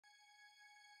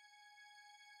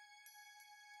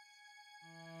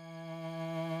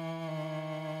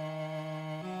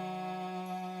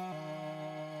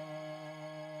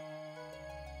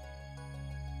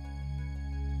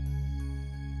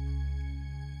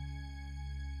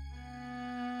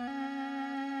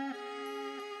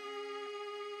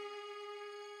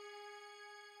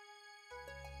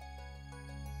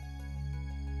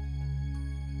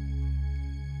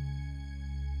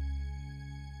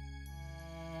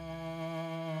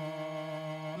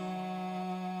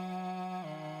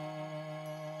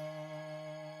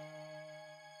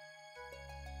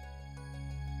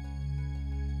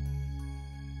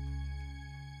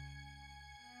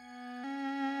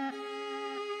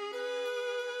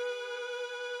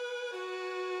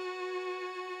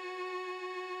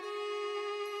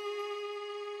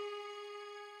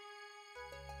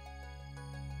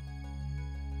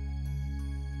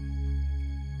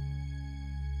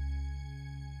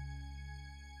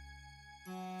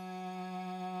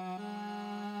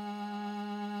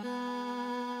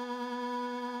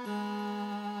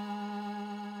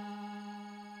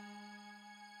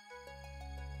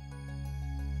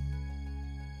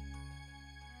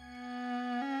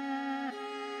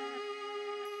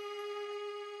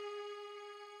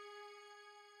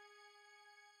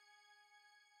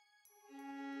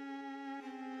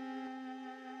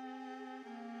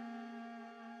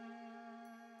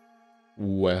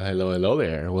Well, hello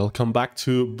there. Welcome back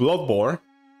to Bloodborne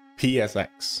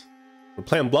PSX. We're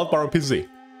playing Bloodborne on PC,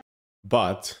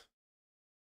 but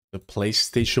the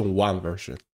PlayStation 1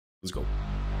 version. Let's go.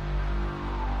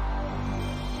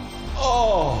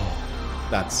 Oh,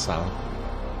 that sound.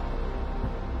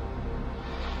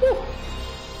 Woo.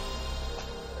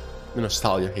 The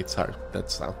nostalgia hits hard. That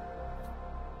sound.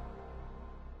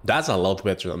 That's a lot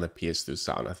better than the PS2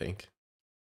 sound, I think.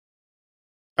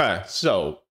 Alright,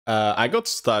 so I got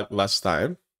stuck last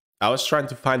time. I was trying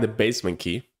to find the basement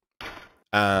key.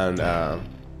 And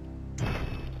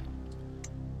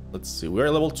let's see, we're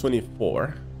level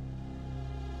 24.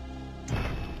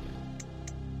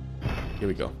 Here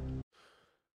we go.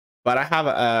 But I have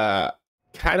a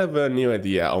kind of a new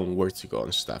idea on where to go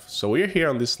and stuff. So we're here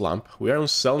on this lamp. We are on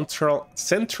Central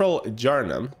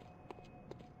Jarnam.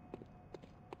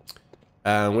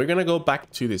 And we're gonna go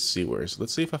back to the sewers.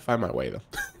 Let's see if I find my way though.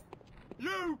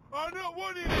 You are not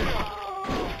wanted here.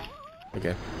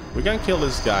 Okay, we can kill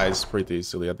these guys pretty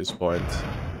easily at this point.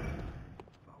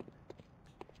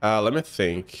 Let me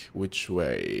think which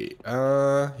way.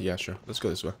 Yeah, sure. Let's go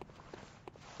this way.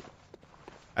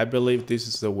 I believe this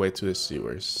is the way to the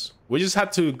sewers. We just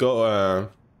had to go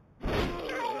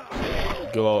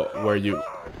where you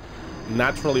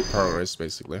naturally progress,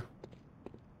 basically.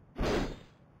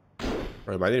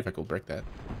 Or imagine if I could break that.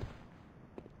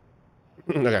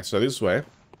 Okay, so this way,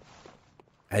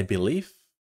 I believe.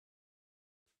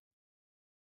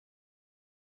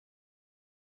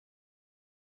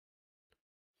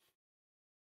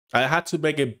 I had to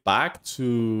make it back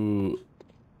to...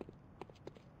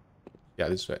 Yeah,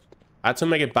 this way. I had to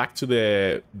make it back to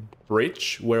the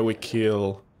bridge where we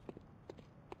kill...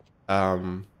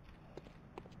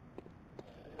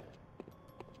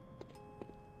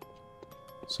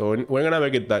 So we're gonna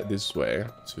make it that this way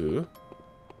too.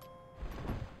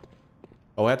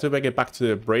 Oh, I had to make it back to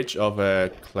the bridge of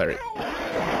a cleric. Oh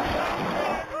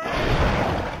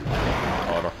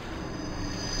no.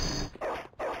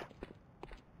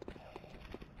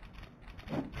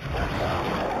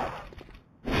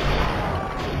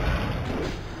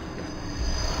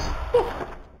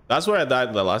 That's where I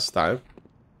died the last time.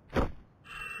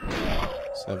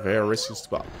 It's a very risky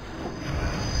spot.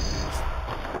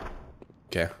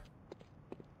 Okay.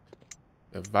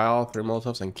 A vial, 3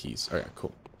 molotovs, and keys. Oh yeah,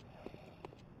 cool.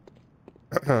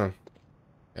 Hello,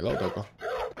 Doggo.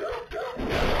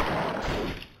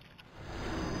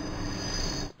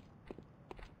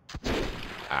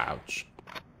 Ouch.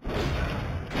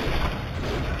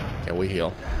 Okay, we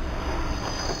heal.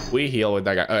 We heal with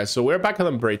that guy. Alright, so we're back on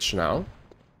the bridge now.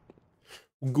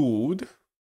 Good.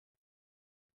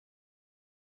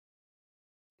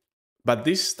 But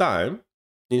this time,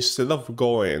 instead of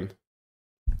going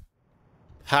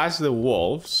past the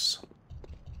wolves,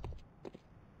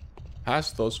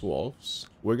 past those wolves,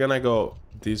 we're gonna go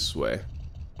this way.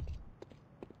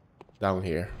 Down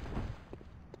here.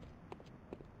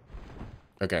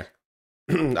 Okay.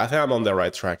 I think I'm on the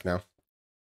right track now.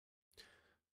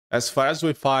 As far as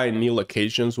we find new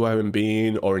locations we haven't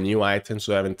been, or new items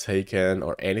we haven't taken,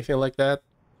 or anything like that,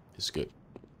 it's good.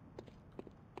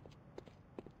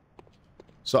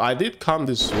 So I did come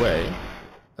this way,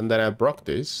 and then I broke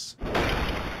this.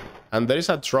 And there is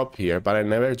a drop here, but I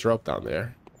never dropped down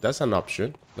there. That's an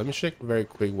option. Let me check very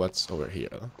quick what's over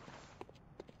here.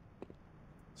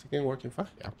 Is it working fine?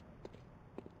 Yeah.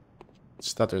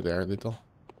 Stutter there a little.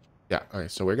 Yeah, okay,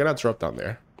 so we're gonna drop down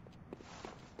there.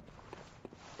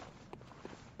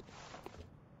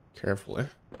 Carefully.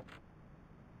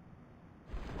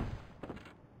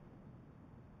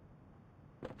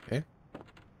 Okay.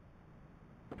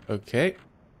 Okay.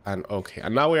 And okay.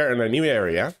 And now we are in a new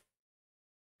area.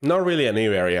 Not really a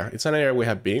new area. It's an area we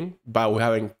have been, but we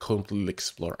haven't completely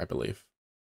explored, I believe.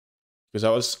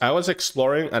 Because I was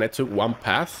exploring and I took one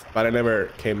path, but I never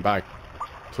came back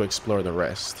to explore the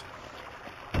rest.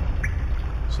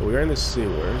 So we're in the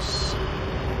sewers.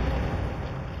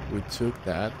 We took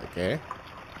that, okay.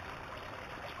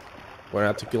 We're gonna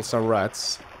have to kill some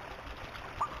rats.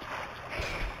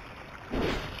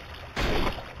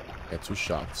 Yeah, 2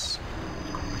 shots.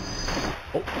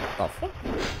 Oh, oh fuck.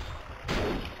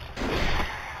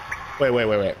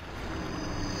 Wait.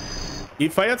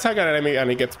 If I attack an enemy and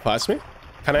he gets past me,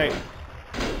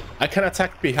 I can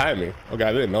attack behind me. Okay,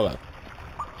 I didn't know that.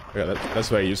 Yeah, that's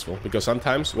very useful, because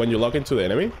sometimes when you lock into the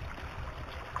enemy,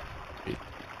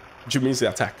 it means the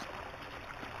attack.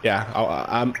 Yeah,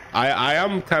 I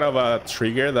am kind of a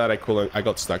trigger that I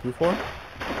got stuck before,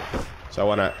 so I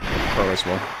wanna progress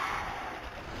more.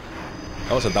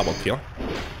 That was a double kill.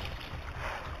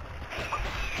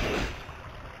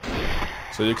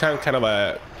 So you can kind of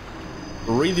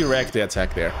redirect the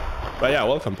attack there. But yeah,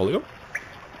 welcome, Polygon.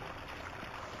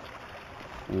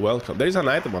 Welcome. There is an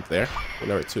item up there we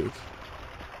never took.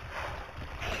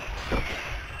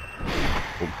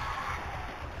 Boom.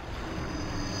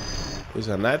 There's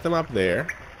an item up there.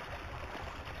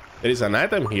 There is an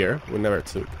item here we never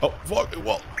took. Oh, fuck it,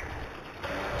 wall.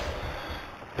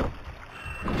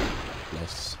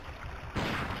 Nice.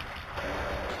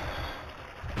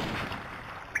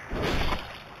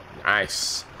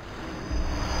 Nice.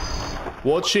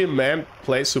 Watching man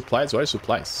play supplies. What are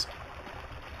supplies?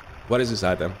 What is this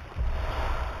item?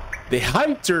 The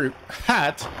hunter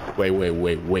hat.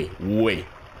 Wait.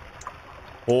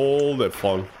 Hold the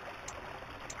phone.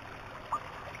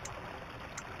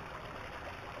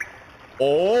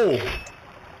 Oh,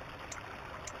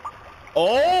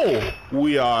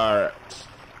 we are.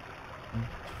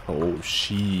 Oh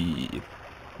shit!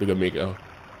 Look at me go.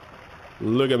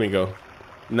 Look at me go.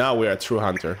 Now we are a true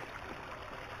hunter.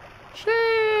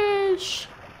 Sheesh.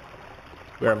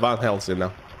 We are Van Helsing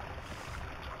now.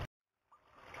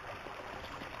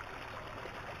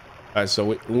 Alright,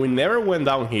 so we never went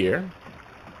down here.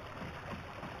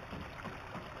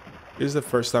 This is the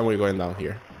first time we're going down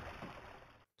here.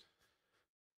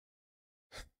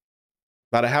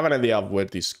 But I have an idea of where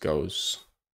this goes.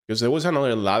 Because there was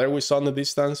another ladder we saw in the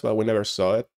distance, but we never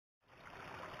saw it.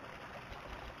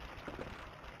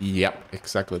 Yep,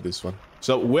 exactly this one.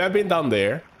 So we have been down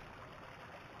there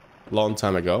a long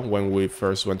time ago when we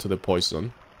first went to the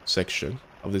poison section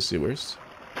of the sewers.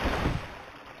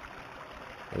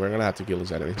 We're gonna have to kill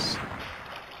these enemies.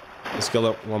 Let's kill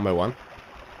them one by one.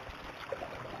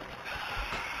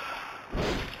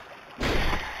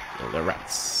 Kill the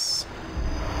rats.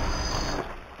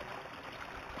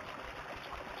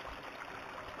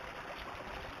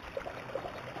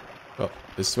 Oh,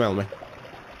 they smell me.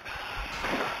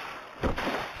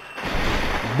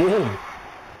 Boom!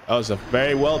 That was a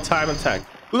very well-timed attack.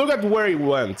 Look at where he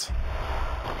went.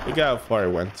 Look how far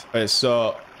he went. Okay,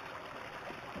 so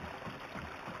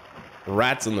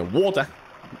rats in the water.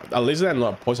 At least they're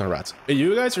not poison rats.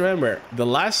 You guys remember the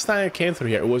last time I came through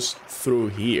here, it was through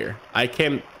here. I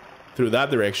came through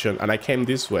that direction and I came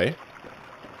this way,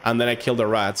 and then I killed the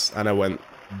rats and I went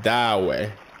that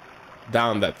way,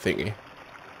 down that thingy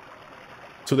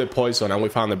to the poison, and we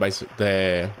found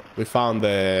the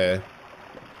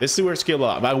sewer skill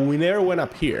up, but we never went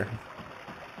up here.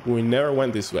 We never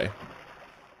went this way.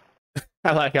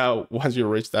 I like how once you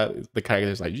reach that, the character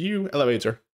is like, you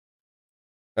elevator.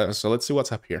 So let's see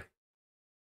what's up here.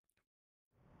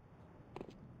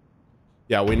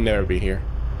 Yeah, we never be here.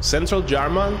 Central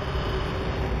Jarman.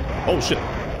 Oh shit!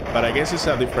 But I guess it's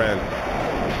a different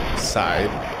side.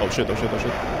 Oh shit! Oh shit! Oh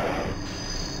shit!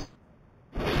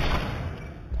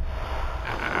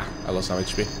 Ah, I lost some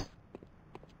HP.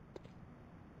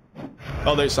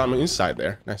 Oh, there's some inside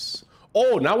there. Nice.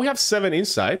 Oh, now we have 7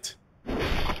 inside.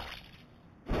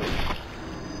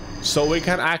 So we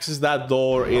can access that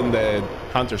door in the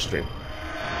hunter stream.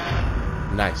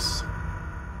 Nice.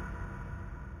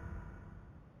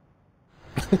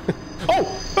 Oh!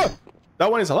 Huh,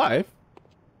 that one is alive.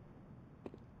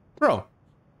 Bro,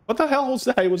 what the hell was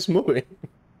that? It was moving.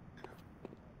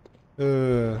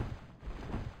 An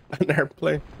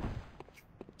airplane.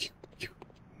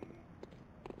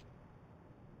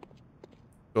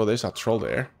 Oh, there's a troll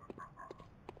there.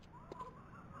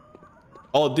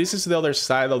 Oh, this is the other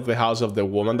side of the house of the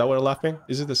woman that we're laughing.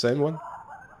 Is it the same one?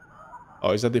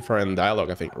 Oh, it's a different dialogue,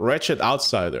 I think. Wretched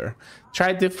outsider.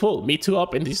 Tried to fool me to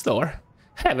open this door.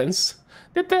 Heavens,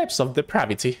 the depths of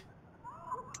depravity.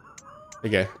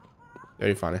 Okay,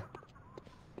 very funny.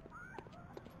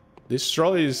 This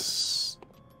troll is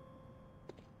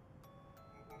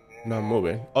not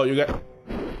moving. Oh, you got...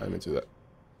 Let me do that.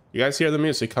 You guys hear the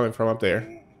music coming from up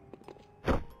there?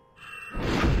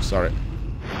 Sorry.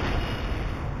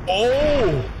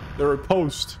 Oh! They're a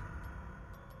post.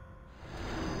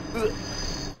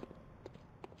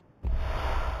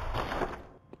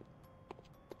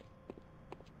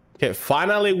 Okay,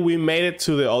 finally we made it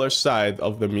to the other side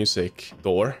of the music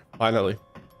door. Finally.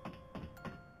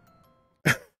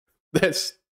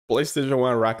 There's PlayStation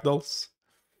 1 ragdolls.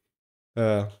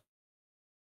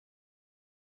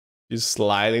 Just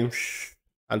sliding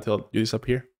until you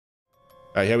disappear.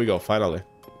 Alright, here we go, finally.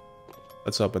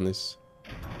 Let's open this.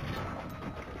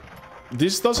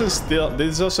 This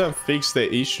doesn't fix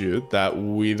the issue that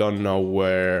we don't know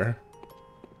where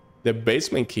the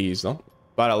basement key is, no?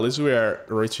 But at least we are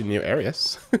reaching new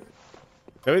areas.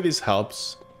 Maybe this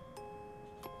helps.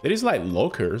 There is like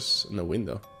lockers in the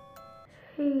window.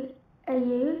 Who are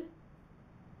you?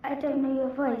 I don't know your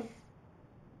voice,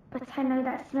 but I know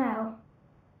that smell.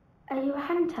 Are you a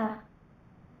hunter?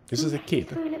 This is a kid.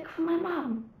 Please look for my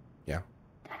mum. Yeah.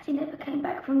 Daddy never came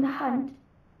back from the hunt,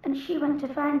 and she went to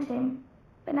find him,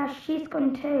 but now she's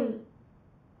gone too.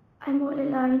 I'm all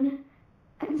alone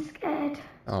and scared.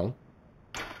 Oh.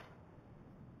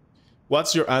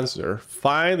 What's your answer?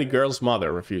 Find the girl's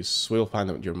mother. Refuse. We'll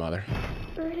find your mother.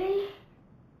 Really?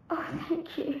 Oh,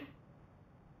 thank you.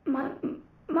 My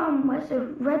mum wears a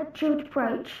red jeweled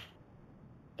brooch.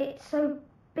 It's so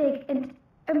big and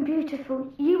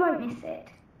beautiful. You won't miss it.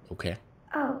 Okay.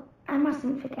 Oh, I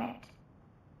mustn't forget.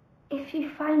 If you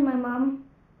find my mum,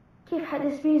 give her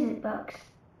this music box.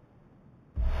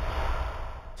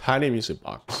 Tiny music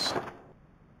box.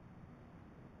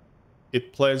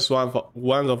 It plays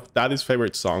one of Daddy's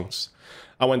favorite songs.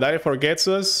 And when Daddy forgets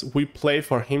us, we play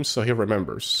for him so he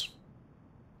remembers.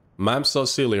 Mom's so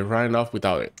silly, running off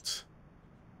without it.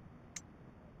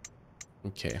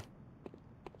 Okay.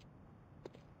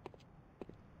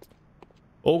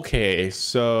 Okay,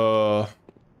 so...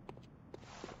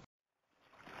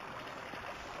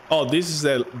 Oh, this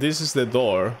is the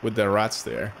door with the rats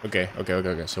there. Okay.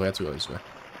 So we have to go this way.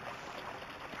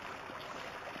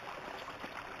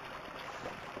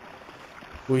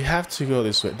 We have to go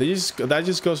this way. That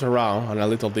just goes around on a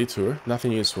little detour.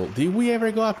 Nothing useful. Did we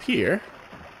ever go up here?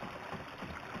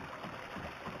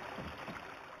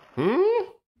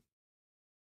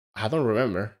 I don't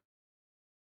remember.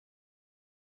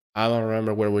 I don't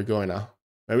remember where we're going now.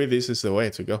 Maybe this is the way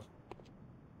to go.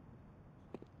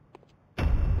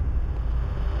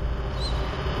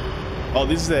 Oh,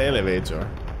 this is the elevator.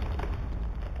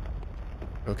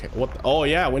 Okay, what? Oh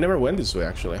yeah, we never went this way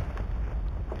actually.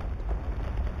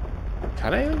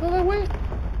 Can I even go that way?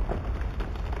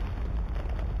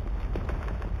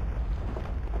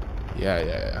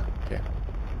 Yeah. Okay.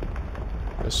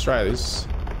 Let's try this.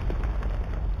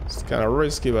 It's kind of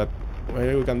risky, but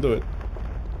maybe we can do it.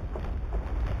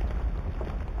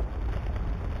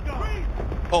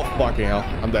 Oh, fucking hell.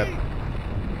 I'm dead.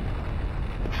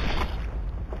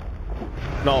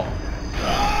 No.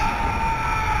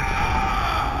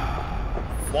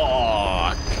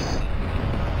 Fuck.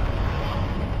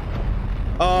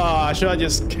 Oh, I should have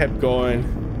just kept going.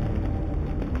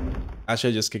 I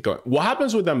should just keep going. What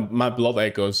happens with my blood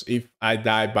echoes if I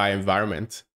die by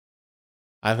environment?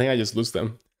 I think I just lose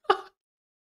them. Let's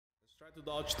try to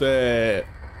dodge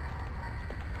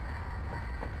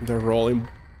the rolling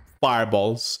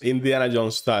fireballs, Indiana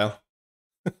Jones style.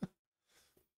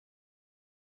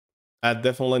 I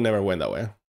definitely never went that way.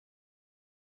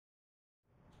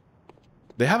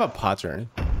 They have a pattern.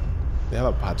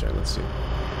 Let's see.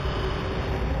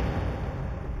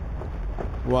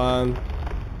 1,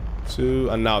 2,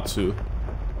 and now 2.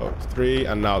 Oh, 3,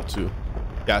 and now 2.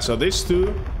 Yeah, so these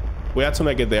 2, we have to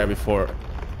make it there before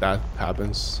that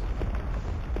happens.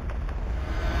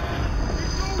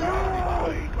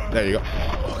 There you go.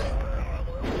 Okay.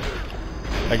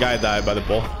 That guy died by the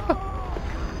ball.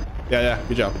 Yeah,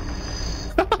 good job.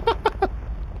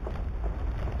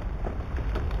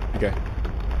 Okay.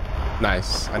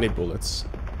 Nice. I need bullets.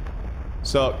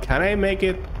 So, can I make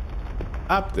it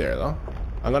up there, though?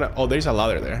 I'm gonna... Oh, there's a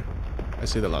ladder there. I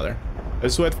see the ladder.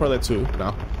 Let's wait for the 2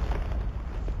 now.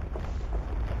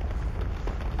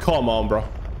 Come on, bro.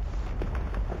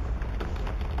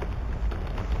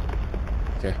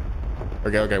 Okay.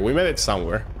 We made it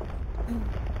somewhere.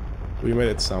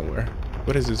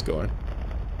 Where is this going?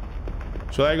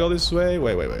 Should I go this way?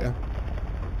 Wait.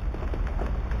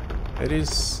 It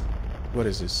is... What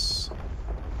is this?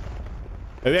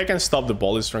 Maybe I can stop the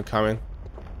bullets from coming.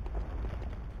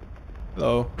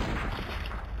 Hello.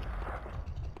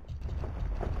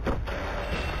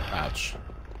 Ouch.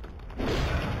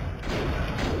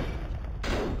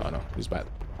 Oh no, he's bad.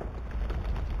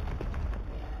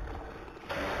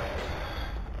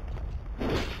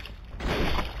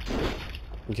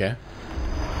 Okay.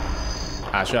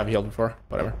 I should have healed before.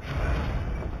 Whatever.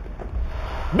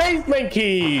 Basement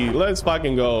key! Let's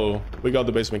fucking go. We got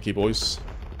the basement key, boys.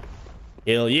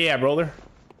 Hell yeah, brother.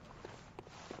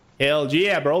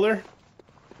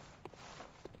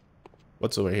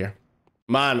 What's over here?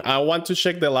 Man, I want to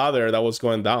check the ladder that was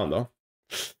going down, though.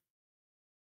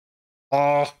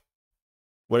 Oh.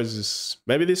 What is this?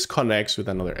 Maybe this connects with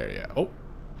another area. Oh.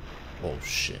 Oh,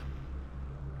 shit.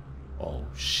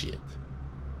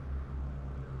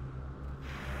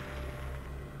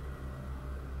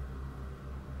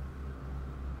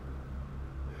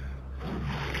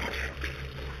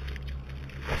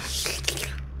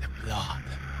 The blood.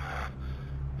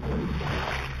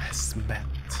 Has met.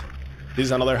 This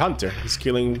is another hunter. He's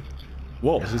killing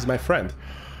wolves. He's my friend.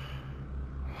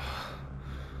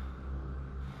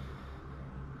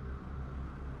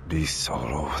 Beasts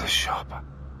all over the shop.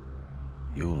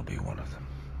 You'll be one of them,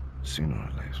 sooner or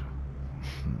later.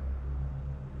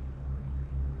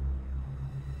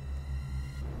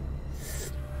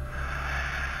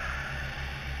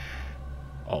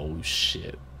 Oh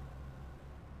shit.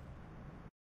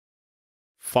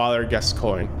 Father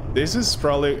Gascoigne. This is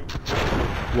probably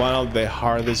one of the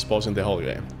hardest boss in the whole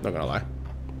game, not gonna lie.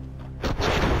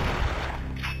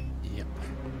 Yep.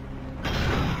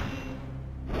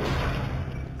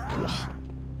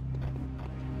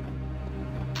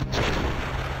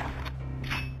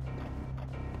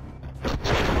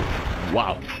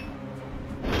 Wow.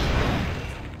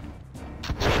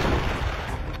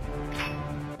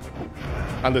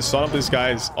 And the son of this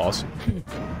guy is awesome.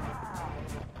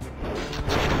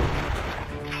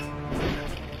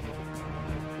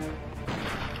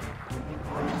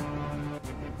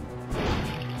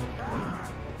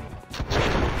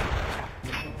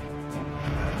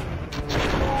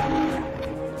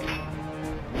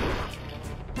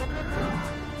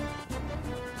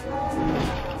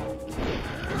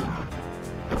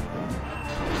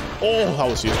 Oh, that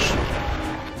was huge.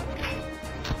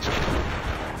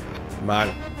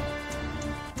 Man.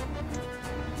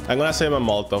 I'm gonna save my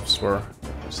Molotovs for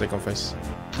second phase.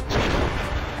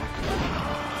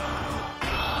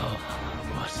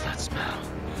 What's that smell?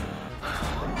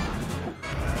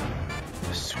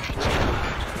 The sweet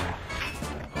blood.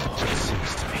 Oh, it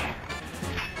sings to me.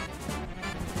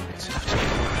 It's enough to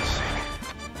make me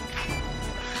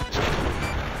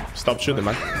sick. Stop shooting,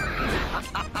 man.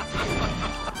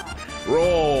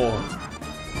 Roll.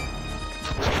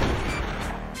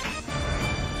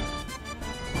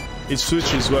 It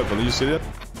switches weapon. Did you see that?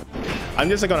 I'm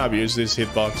just gonna abuse this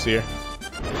hitbox here.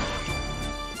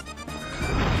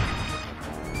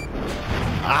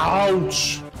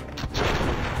 Ouch!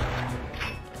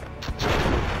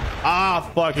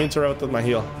 Ah, fuck! Interrupted my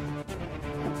heal.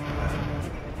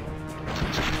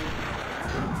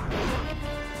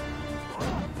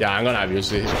 Yeah, I'm gonna abuse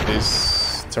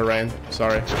this terrain.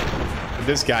 Sorry. But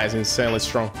this guy is insanely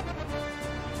strong.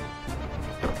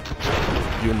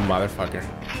 You motherfucker.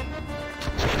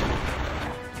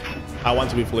 I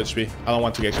want to be full HP. I don't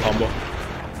want to get combo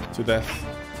to death.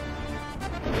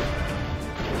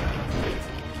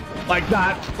 Like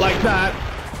that. Like that.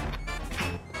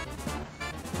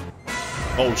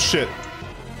 Oh shit.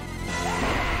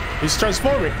 He's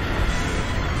transforming.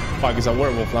 Fuck, he's a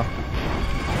werewolf now.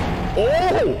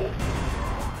 Oh!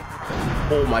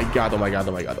 Oh my god, oh my god,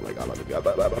 oh my god, oh my god, oh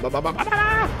my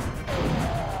god.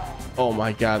 Oh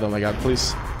my god, oh my god,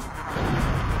 please.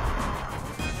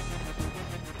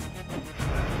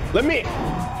 Let me.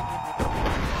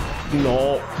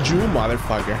 No, you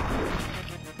motherfucker.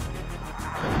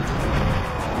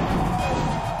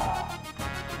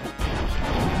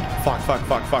 Fuck, fuck,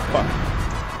 fuck, fuck, fuck.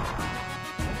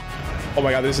 Oh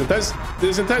my god, this is intense.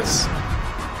 This is intense.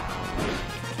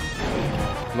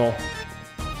 No.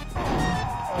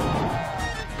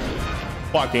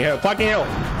 Fucking hell, fucking hell.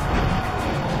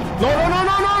 No, no, no,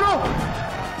 no, no, no.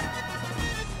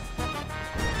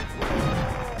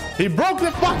 He broke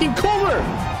the fucking cover.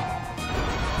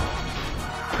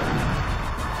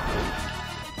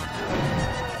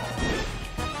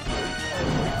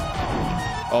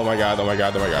 Oh my god, oh my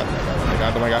god, oh my god, oh my god, oh my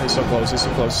god, oh my god, he's so close, he's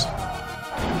so close.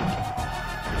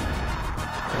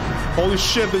 Holy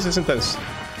shit, this is intense.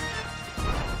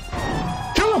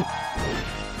 Kill him!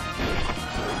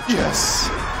 Yes!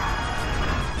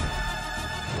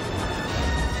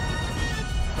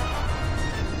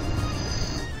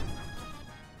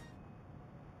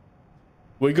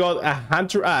 We got a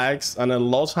Hunter Axe and a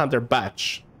Lost Hunter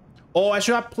badge. Oh, I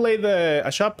should have played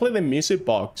the music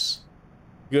box.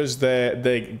 Because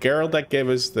the girl that gave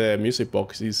us the music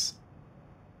box is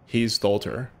his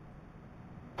daughter.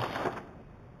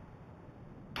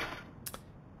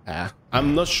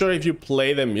 I'm not sure if you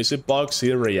play the music box,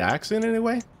 he reacts in any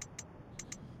way.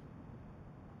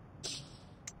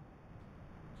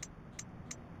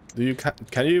 Do you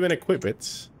can you even equip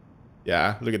it?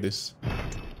 Yeah, look at this.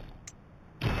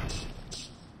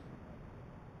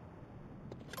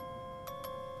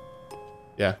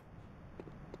 Yeah.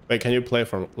 Wait, can you play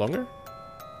for longer?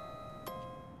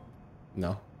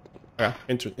 No. Yeah,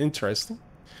 interesting.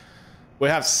 We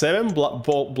have 7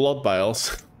 blood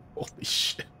vials. Holy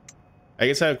shit. I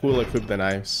guess I could equip the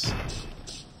knives.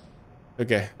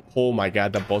 Okay. Oh my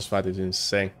god, that boss fight is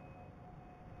insane.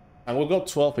 And we'll go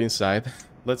 12 inside.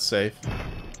 Let's save.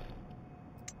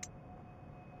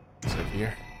 Save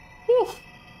here. Whew.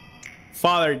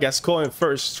 Father Gascoigne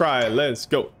first try. Let's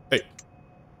go. Hey.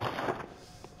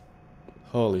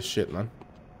 Holy shit, man.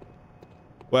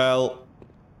 Well,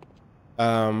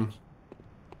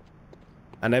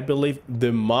 And I believe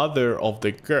the mother of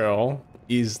the girl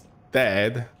is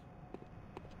dead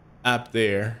up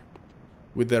there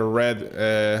with the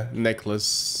red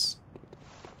necklace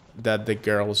that the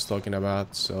girl was talking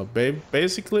about. So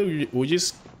basically we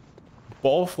just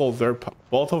both of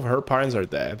her parents are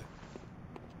dead.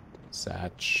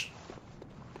 Satch.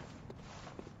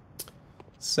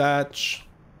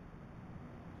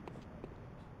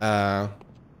 Yeah.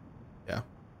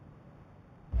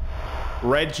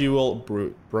 Red jewel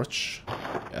brooch.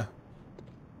 Yeah.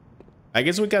 I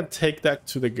guess we can take that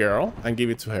to the girl and give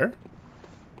it to her.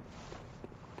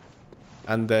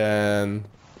 And then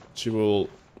she will...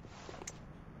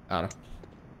 I don't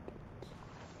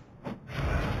know.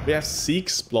 We have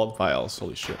 6 blood vials.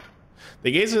 Holy shit.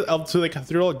 The gates up to the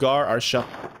cathedral guard are shut.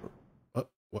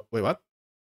 Wait, what?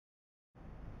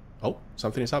 Oh,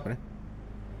 something is happening.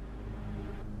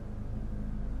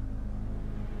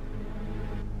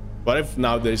 What if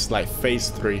now there's like phase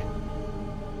 3?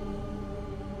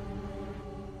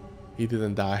 He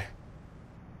didn't die.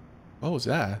 What was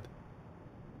that?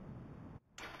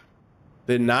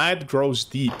 The night grows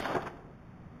deep.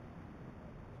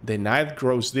 The night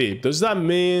grows deep. Does that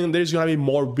mean there's gonna be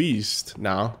more beasts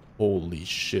now? Holy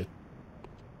shit.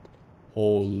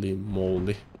 Holy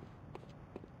moly.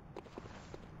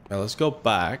 Now let's go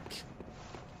back.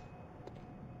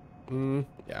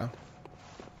 Yeah.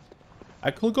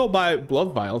 I could go buy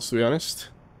blood vials, to be honest.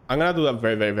 I'm gonna do that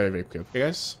very quick, okay,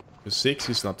 guys? Because 6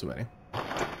 is not too many.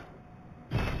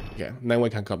 Okay, then we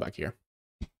can come back here.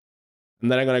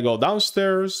 And then I'm gonna go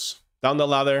downstairs, down the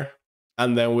ladder,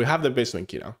 and then we have the basement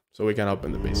key now. So we can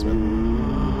open the basement.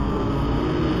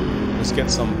 Let's get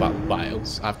some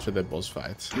vials after the boss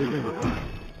fight.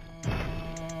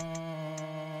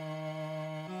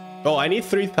 Oh, I need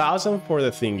 3,000 for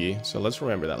the thingy. So let's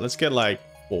remember that. Let's get like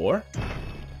 4.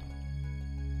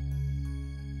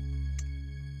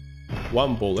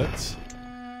 1 bullet.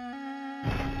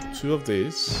 2 of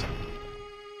these.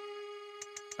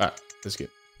 Ah, that's good.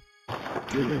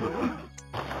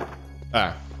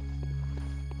 Ah.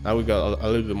 Now we got a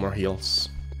little bit more heals.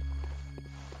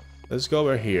 Let's go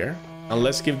over here. And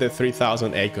let's give the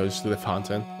 3,000 echoes to the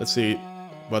fountain. Let's see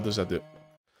what does that do.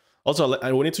 Also,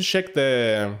 we need to check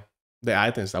the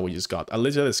items that we just got. At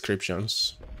least the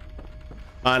descriptions.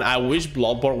 And I wish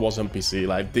Bloodborne was on PC.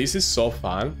 Like, this is so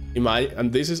fun.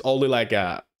 And this is only like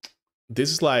a... This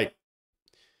is like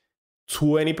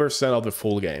 20% of the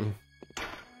full game.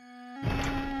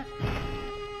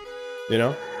 You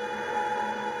know?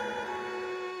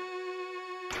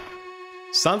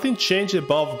 Something changed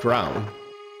above ground.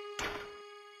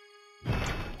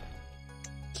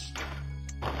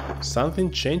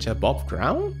 Something changed above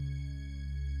ground?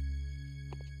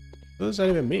 What does that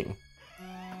even mean?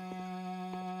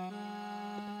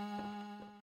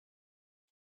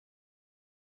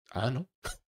 I don't know.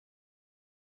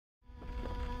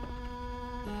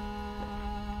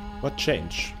 What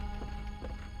changed?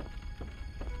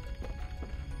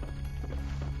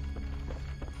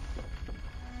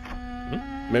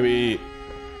 Maybe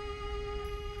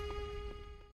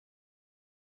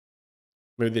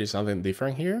there's something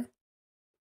different here.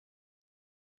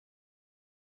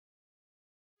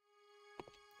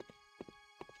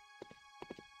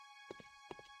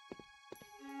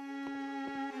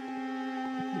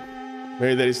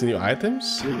 Maybe there is new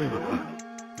items.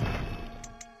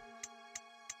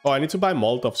 Oh, I need to buy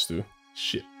Molotovs too.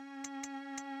 Shit.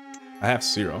 I have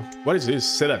 0. What is this?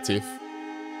 Sedative.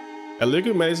 A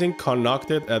liquid medicine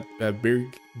concocted at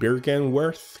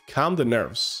Birkenworth. Calm the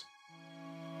nerves.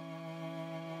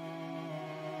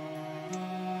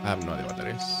 I have no idea what that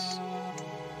is.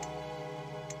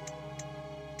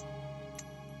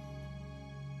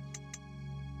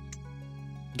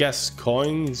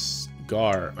 Gascoigne's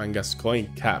Gar and Gascoigne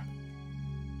Cap.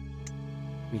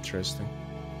 Interesting.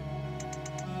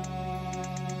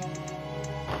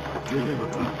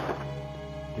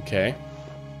 Okay.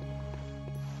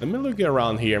 Let me look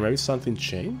around here. Maybe something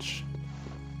changed?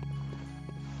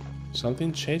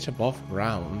 Something changed above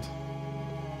ground.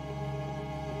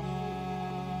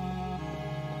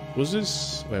 Was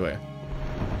this... Wait.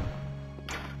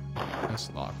 That's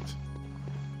locked.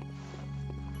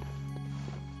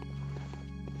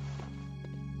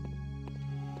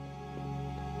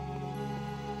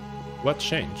 What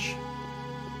changed?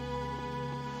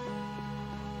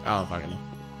 I don't fucking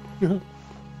know.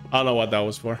 I don't know what that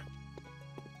was for.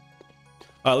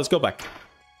 Let's go back.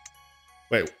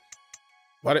 Wait.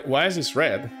 Why is this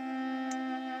red?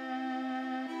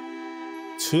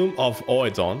 Tomb of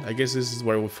Oedon. I guess this is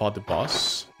where we fought the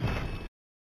boss.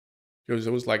 Because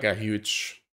it was like a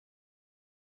huge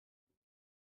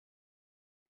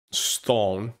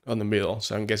stone on the middle.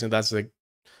 So I'm guessing that's the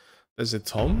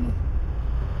tomb.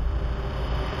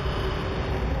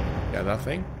 Yeah, that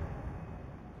thing.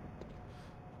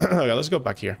 Okay, let's go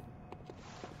back here.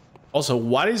 Also,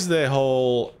 what is the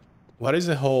whole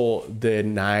the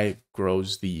night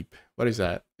grows deep? What is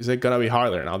that? Is it gonna be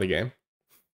harder now, the game?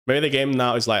 Maybe the game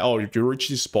now is like, oh, if you reach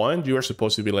this point, you are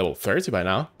supposed to be level 30 by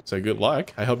now. So good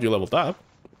luck. I hope you leveled up.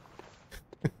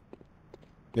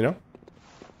 You know?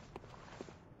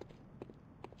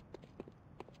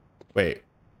 Wait,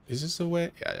 is this the way?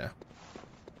 Yeah.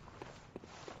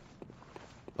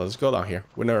 Well, let's go down here.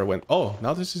 We never went. Oh,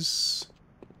 now this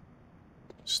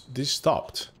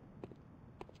stopped.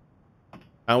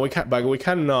 And but we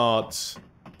cannot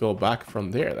go back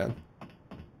from there then.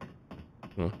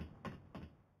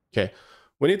 Okay,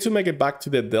 we need to make it back to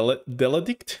the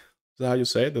Deledict. Is that how you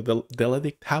say it? The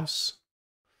Deledict house.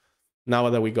 Now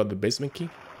that we got the basement key.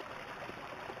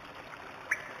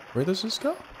 Where does this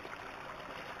go?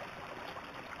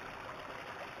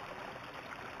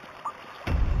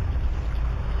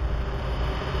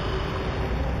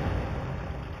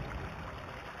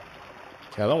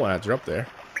 Okay, I don't want to drop there.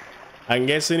 I'm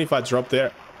guessing if I drop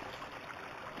there...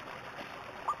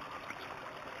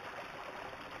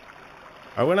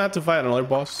 Are we gonna have to fight another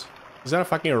boss? Is that a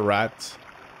fucking rat?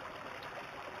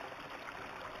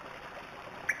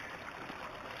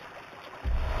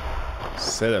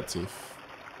 Sedative.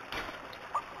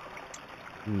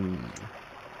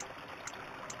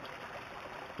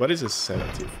 What is a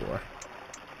sedative for?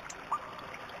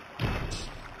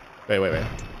 Wait.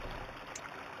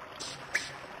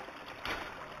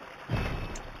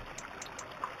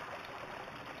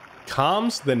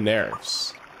 Calms the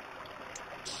nerves.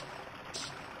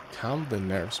 Calm the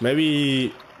nerves.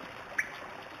 Maybe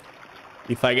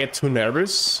if I get too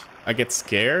nervous, I get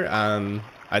scared and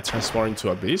I transform into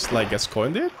a beast like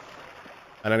Gascoigne did.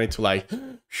 And I need to like,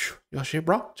 yo shit,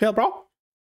 bro, chill, bro.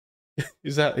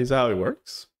 Is that how it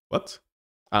works? What?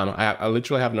 I don't know. I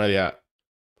literally have no idea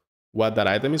what that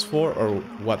item is for or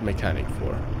what mechanic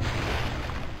for.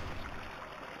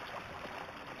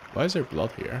 Why is there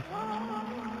blood here?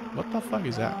 What the fuck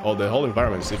is that? Oh, the whole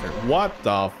environment is different. What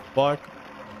the fuck?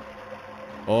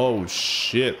 Oh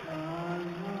shit.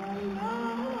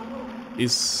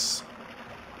 Is...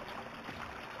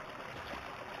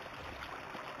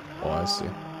 Oh, I see.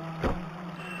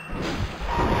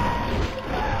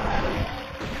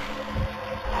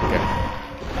 Okay.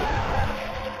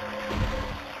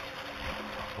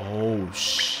 Oh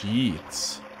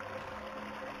shit.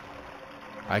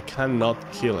 I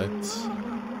cannot kill it.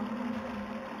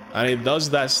 And it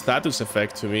does that status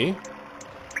effect to me.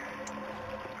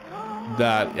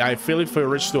 That I feel if I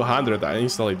reach to 100, I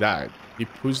instantly die. It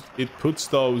puts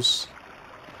those...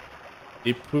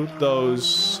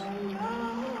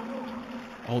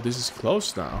 Oh, this is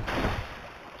close now.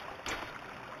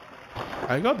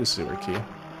 I got the silver key.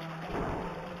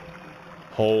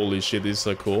 Holy shit, this is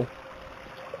so cool.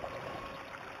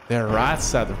 The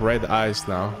rats have red eyes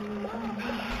now.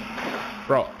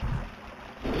 Bro.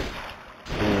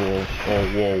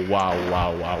 Whoa, wow.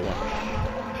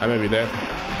 I may be dead.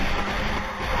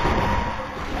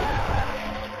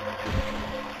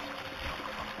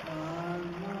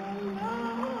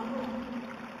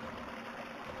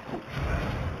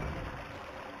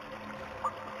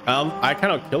 I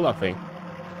cannot kill that thing.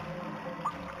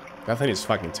 That thing is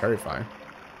fucking terrifying.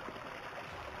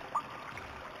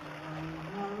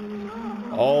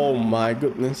 Oh my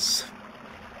goodness.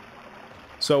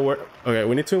 So we're... Okay,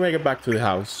 we need to make it back to the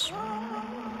house.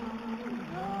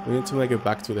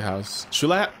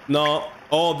 Should I... No.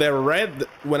 Oh, the red...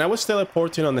 When I was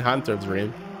teleporting on the Hunter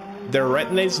Dream, the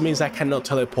redness means I cannot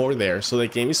teleport there. So the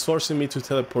game is forcing me to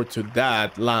teleport to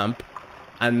that lamp.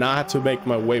 And now I have to make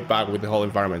my way back with the whole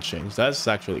environment change. That's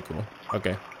actually cool.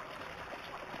 Okay.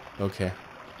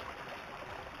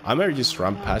 I may just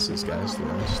run past these guys, to be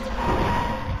honest.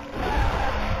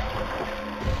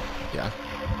 Yeah.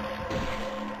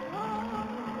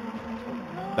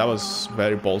 That was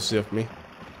very ballsy of me.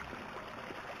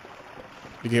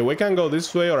 Okay, we can go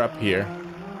this way or up here.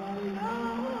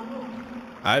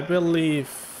 I believe...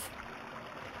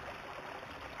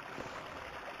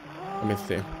 Let me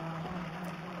think.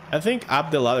 I think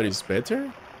up the ladder is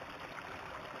better.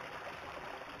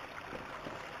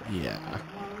 Yeah.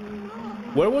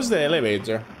 Where was the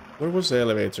elevator?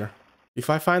 If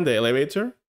I find the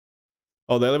elevator...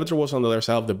 Oh, the elevator was on the other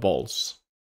side of the balls.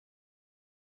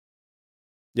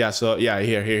 Yeah, so... Yeah,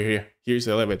 here. Here's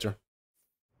the elevator.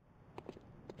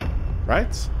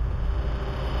 Right?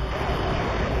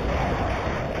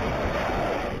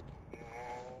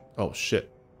 Oh, shit.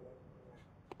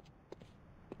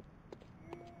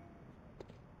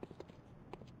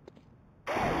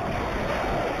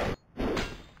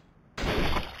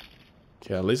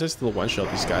 Okay, at least I still one-shot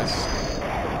these guys.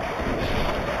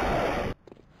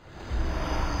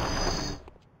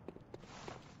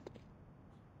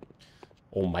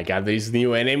 Oh my god, these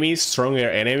new enemies, stronger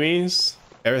enemies.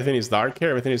 Everything is darker,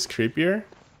 everything is creepier.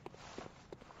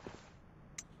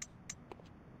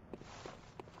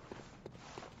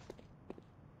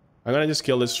 I'm gonna just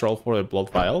kill this troll for the blood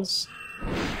vials.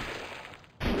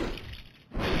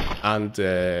 And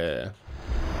the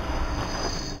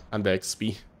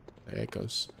XP. There it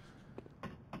goes.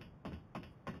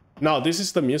 No, this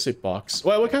is the music box.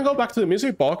 Well, we can go back to the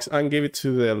music box and give it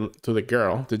to the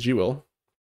girl, the jewel.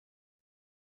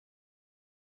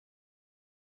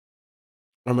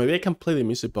 Or maybe I can play the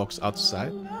music box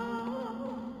outside.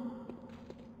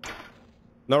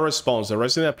 No response. The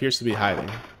resident appears to be hiding.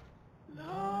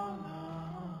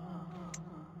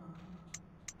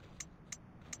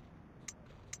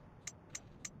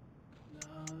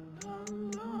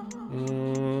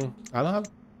 I don't have...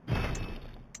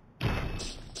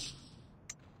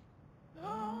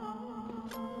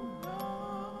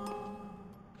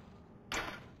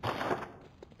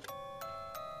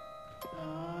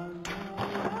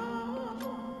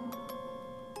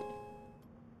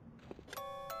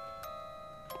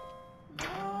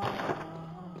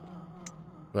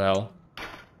 Well,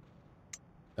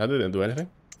 that didn't do anything.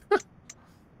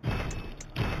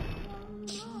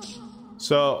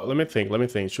 So let me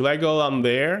think. Should I go down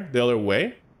there the other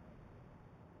way?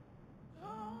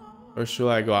 Or should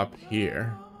I go up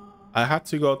here? I have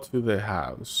to go to the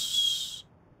house.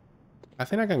 I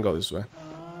think I can go this way.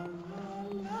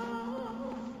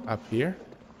 Up here?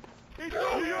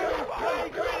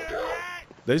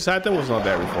 This item was not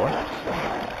there before.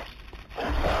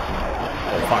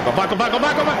 Oh fuck, oh fuck, oh fuck, oh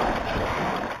fuck, oh fuck!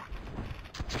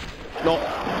 No.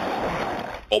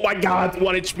 Oh my god,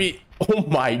 1 HP. Oh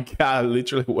my god,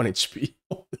 literally 1 HP.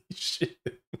 Holy shit.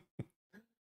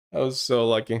 I was so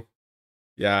lucky.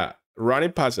 Yeah,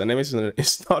 running past enemies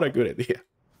is not a good idea.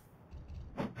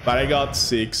 But I got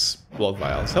 6 blood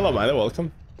vials. Hello, man,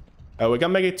 welcome. We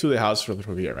can make it to the house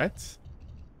from here, right?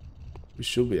 We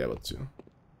should be able to.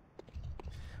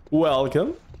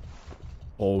 Welcome.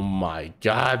 Oh my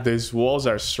god, these walls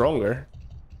are stronger.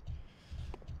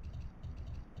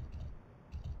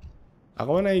 I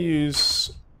want to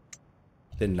use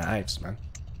the knives, man.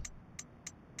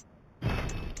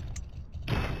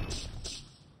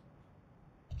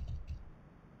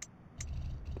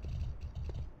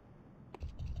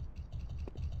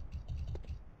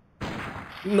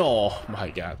 No, my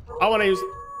god. I want to use...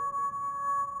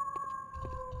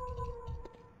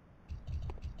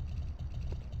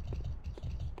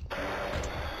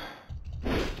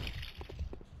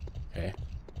 Okay.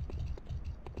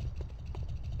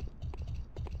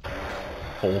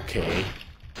 Okay.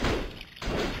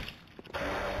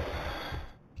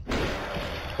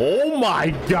 Oh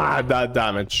my god, that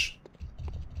damage.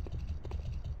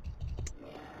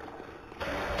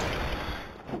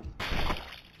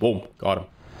 Boom, got him.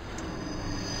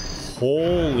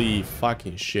 Holy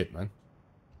fucking shit, man.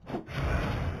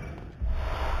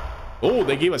 Oh,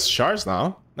 they give us shards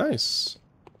now. Nice.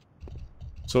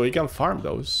 So we can farm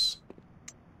those.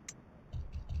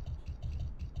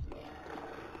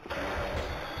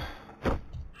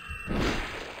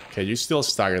 Okay, you still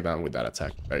stagger down with that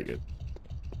attack. Very good.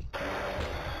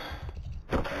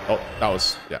 Oh, that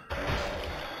was... yeah.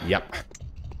 Yep.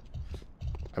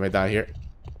 I may die here.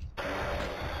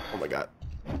 Oh my god.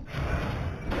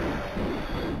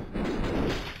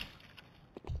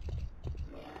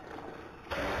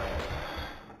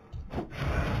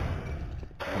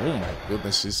 Oh my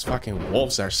goodness, these fucking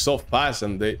wolves are so fast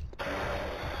and they...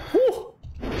 Whew.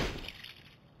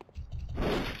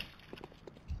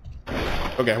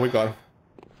 Okay, we got him.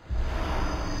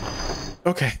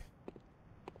 Okay.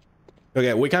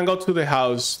 Okay, we can go to the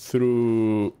house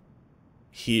through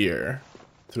here.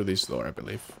 Through this door, I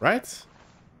believe. Right?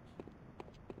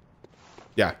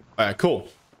 Yeah. Cool.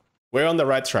 We're on the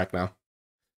right track now.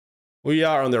 We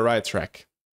are on the right track.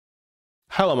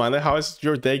 Hello, Amanda. How is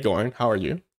your day going? How are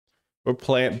you? We're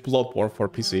playing Bloodborne for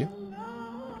PC.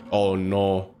 Oh,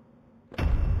 no.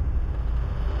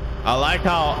 I like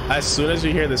how as soon as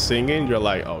you hear the singing, you're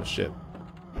like, oh, shit.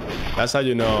 That's how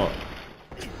you know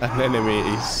an enemy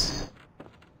is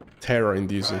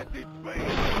terror-inducing.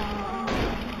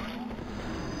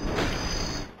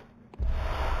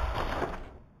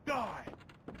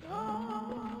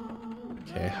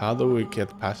 Okay, how do we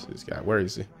get past this guy? Where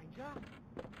is he?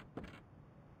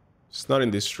 It's not in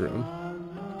this room.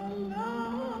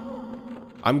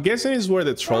 I'm guessing it's where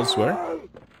the trolls were.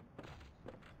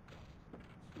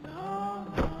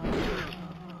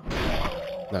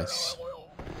 Nice.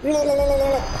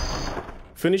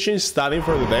 Finishing studying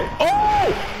for the day.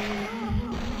 Oh!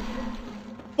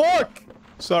 Fuck!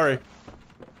 Sorry.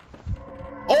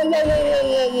 Oh, whoa, whoa,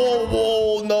 whoa, whoa,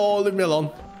 whoa, whoa. No, leave me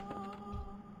alone.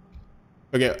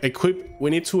 Okay, equip. We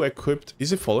need to equip.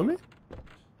 Is it following me?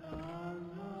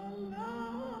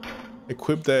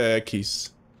 Equip the keys.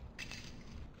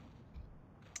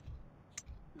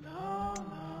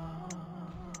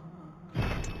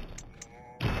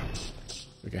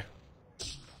 Okay.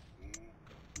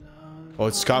 Oh,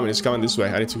 it's coming. It's coming this way.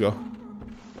 I need to go.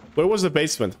 Where was the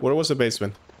basement? Where was the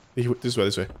basement? This way,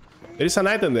 this way. There is an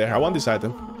item there. I want this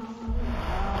item.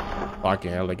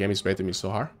 Fucking hell, the game is making me so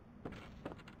hard.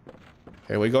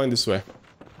 Okay, we're going this way.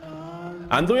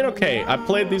 I'm doing okay. I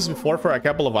played this before for a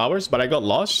couple of hours, but I got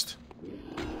lost.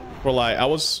 For like, I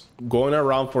was going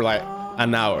around for like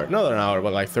an hour. Not an hour,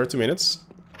 but like 30 minutes.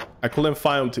 I couldn't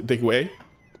find the way.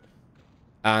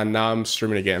 And now I'm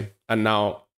streaming again. And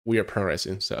now we are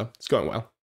progressing, so it's going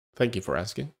well. Thank you for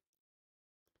asking.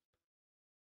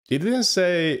 It didn't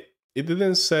say...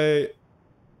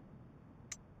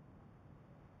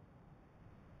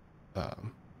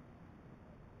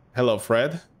 Hello,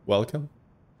 Fred. Welcome.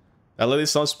 That lady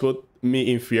sounds put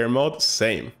me in fear mode.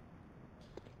 Same.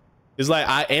 It's like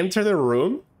I enter the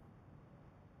room,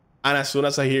 and as soon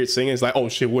as I hear it singing, it's like, oh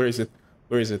shit, where is it?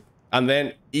 Where is it? And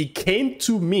then it came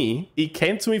to me. It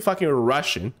came to me fucking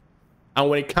rushing. And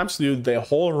when it comes to you, the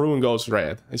whole room goes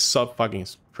red. It's so fucking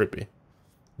creepy.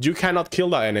 You cannot kill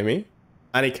that enemy,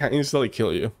 and it can instantly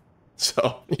kill you.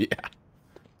 So yeah,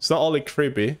 it's not only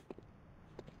creepy.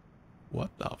 What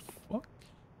the fuck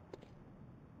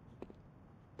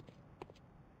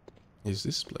is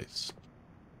this place?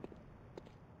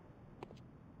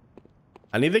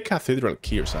 I need the cathedral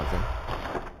key or something.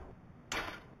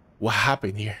 What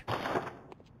happened here?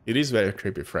 It is very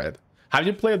creepy, Fred. Have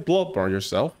you played Bloodborne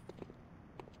yourself?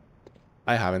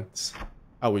 I haven't.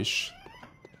 I wish.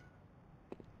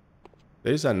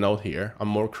 There is a note here. On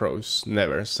more crows.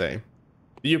 Never. Same.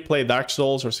 Do you play Dark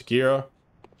Souls or Sekiro?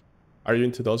 Are you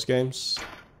into those games?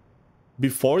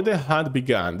 Before the hunt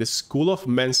began, the School of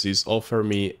Menzies offered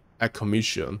me a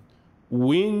commission.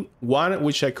 One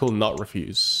which I could not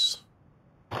refuse.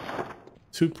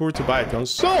 Too poor to buy a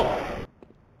console.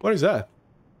 What is that?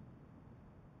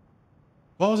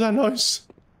 What was that noise?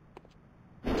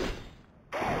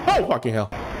 Oh, fucking hell.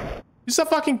 It's a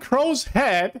fucking crow's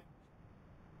head.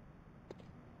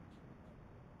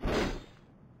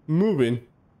 Moving.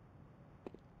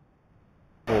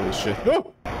 Holy shit.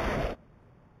 Oh!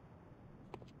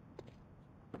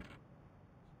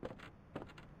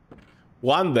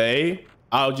 One day,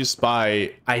 I'll just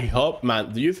buy... I hope,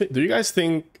 man. Do you guys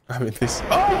think... I mean, this...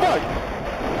 Oh, fuck!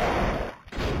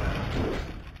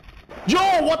 Yo,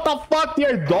 what the fuck?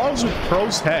 There are dogs with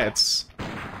crow's heads.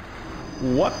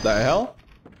 What the hell?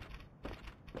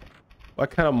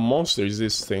 What kind of monster is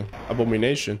this thing?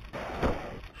 Abomination.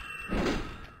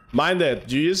 Mind that,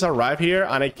 you just arrived here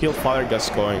and I killed Father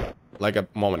Gascoigne like a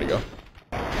moment ago.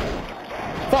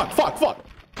 Fuck, fuck, fuck!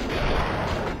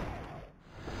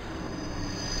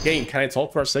 Game, can I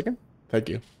talk for a second? Thank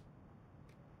you.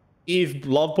 If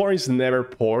Bloodborne is never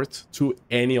ported to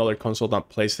any other console than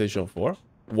PlayStation 4,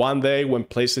 one day when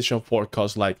PlayStation 4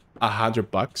 costs like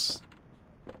 $100,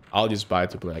 I'll just buy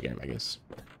it to play a game, I guess.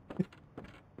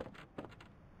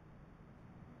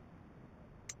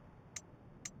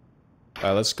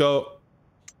 Let's go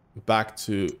back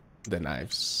to the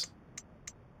knives.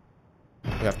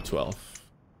 We have 12.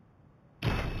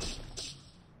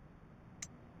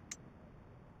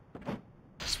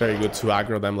 It's very good to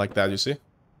aggro them like that, you see?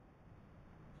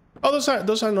 Oh,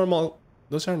 those are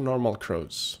normal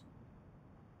crows.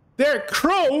 They're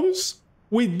crows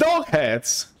with dog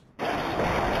heads.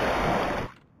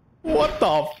 What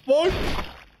the fuck?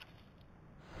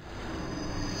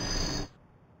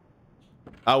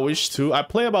 I wish to. I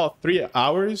play about 3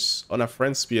 hours on a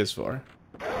friend's PS4.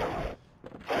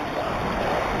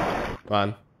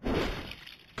 Man,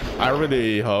 I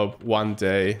really hope one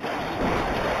day.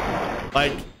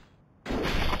 Like,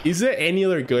 is there any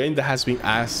other game that has been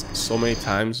asked so many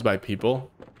times by people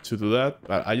to do that?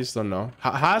 But I just don't know.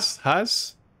 Has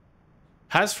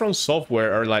From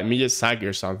Software or like Miyazaki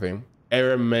or something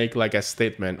ever make like a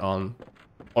statement on,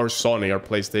 or Sony or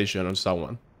PlayStation or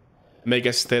someone make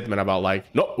a statement about like,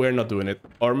 no, we're not doing it,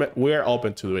 or we're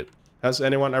open to do it? Has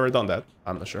anyone ever done that?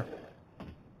 I'm not sure.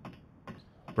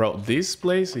 Bro, this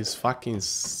place is fucking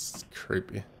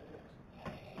creepy.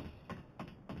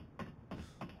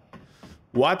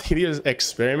 What hideous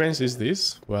experiments is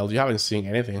this? Well, you haven't seen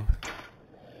anything.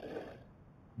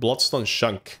 Bloodstone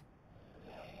Shunk.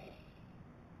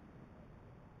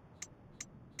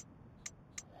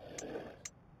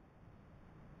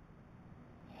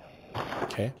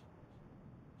 Okay.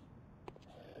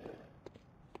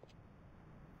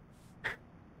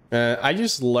 I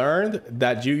just learned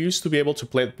that you used to be able to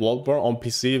play Bloodborne on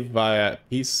PC via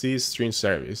PC stream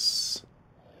service.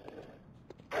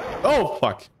 Oh,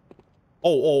 fuck.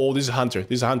 Oh, this is a hunter.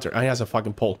 This is a hunter. And he has a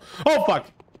fucking pole. Oh, fuck.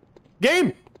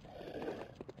 Game!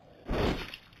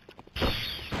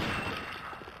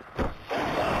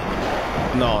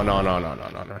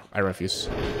 No. I refuse.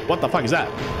 What the fuck is that?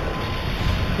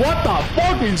 What the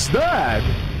fuck is that?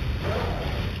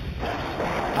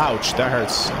 Ouch, that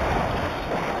hurts.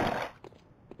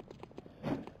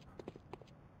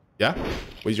 Yeah?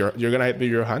 With you're gonna hit me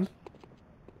with your hand?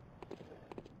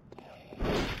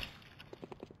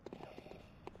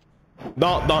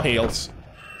 No heals.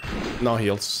 No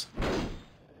heals.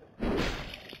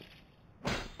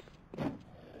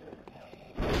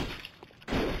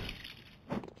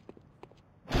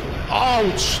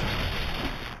 Ouch!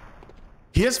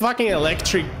 He has fucking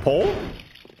electric pole?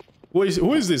 Who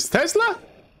is this? Tesla?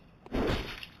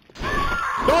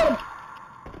 No!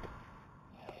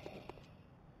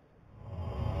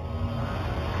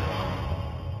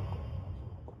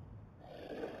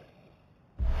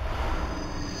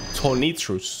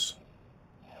 Tonitrus.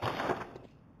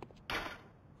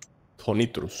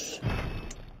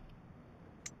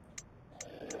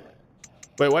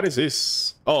 Wait, what is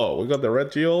this? Oh, we got the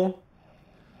red jewel.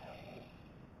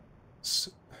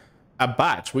 A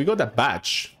badge. We got a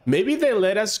badge. Maybe they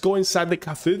let us go inside the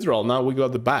cathedral. Now we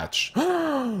got the badge.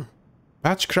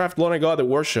 Badge craft Lord God the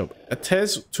worship.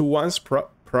 Attest to one's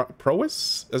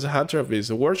prowess as a hunter of his.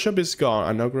 The worship is gone,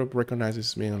 and no group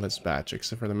recognizes meaningless badge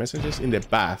except for the messengers in the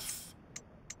bath,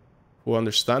 who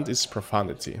understand its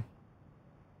profundity.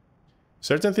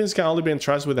 Certain things can only be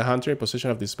entrusted with the hunter in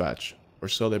possession of this badge, or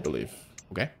so they believe.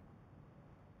 Okay.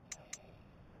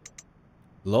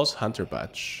 Lost Hunter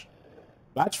Badge.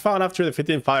 Badge found after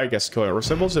defeating Fire Gascoigne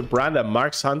resembles a brand that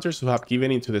marks hunters who have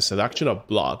given into the seduction of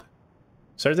blood.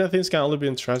 Certain things can only be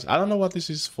entrusted. I don't know what this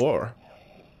is for.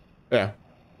 Yeah.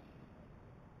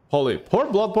 Holy, pour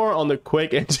Bloodborne on the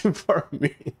Quake engine for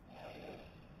me.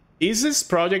 Is this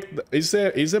project, is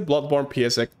the Bloodborne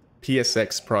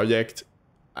PSX project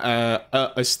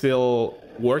still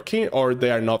working, or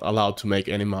they are not allowed to make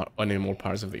any more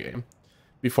parts of the game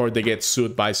before they get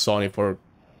sued by Sony for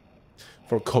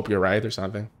copyright or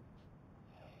something?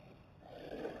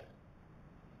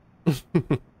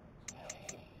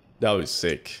 That was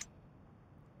sick.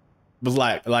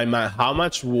 But like man, how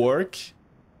much work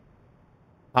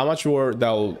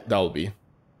that'll be?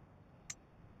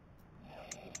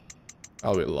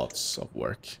 That'll be lots of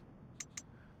work.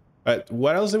 But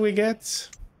what else did we get?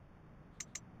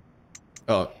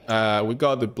 Oh, we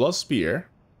got the Blood Spear.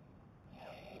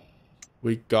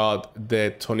 We got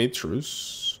the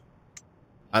Tonitrus.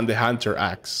 And the Hunter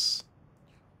Axe.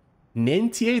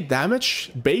 98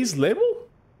 damage base level?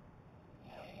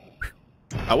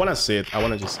 I wanna see it. I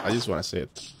just wanna see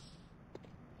it.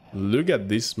 Look at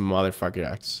this motherfucker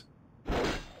axe.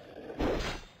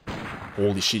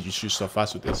 Holy shit, you shoot so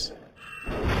fast with this.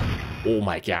 Oh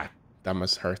my god. That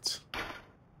must hurt.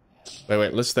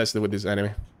 Wait, let's test it with this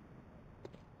enemy.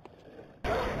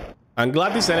 I'm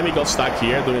glad this enemy got stuck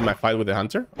here during my fight with the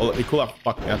hunter. Oh, it could have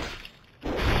fucked me up.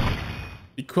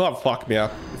 He could have fucked me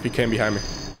up if he came behind me.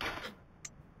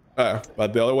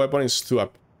 But the other weapon is 2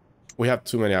 up. We have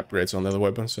too many upgrades on the other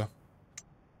weapon, so.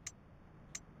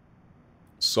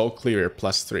 Soul Cleaver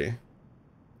 +3.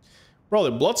 Bro,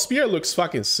 the Blood Spear looks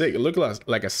fucking sick. It looks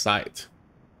like a sight.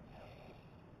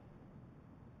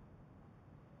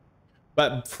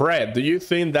 But Fred, do you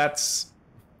think that's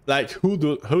like who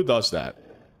does that?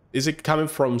 Is it coming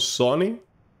from Sony,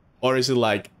 or is it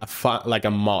like a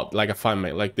mod, like a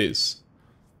fanmade like this?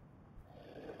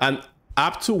 And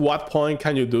up to what point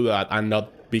can you do that and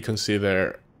not be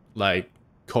considered like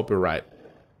copyright?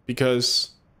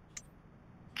 Because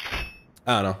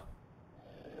I don't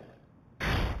know.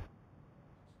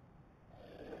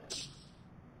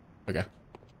 Okay.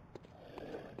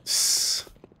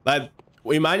 But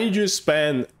imagine you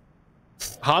spend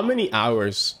how many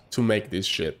hours to make this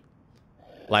shit?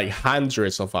 Like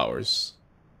hundreds of hours.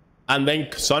 And then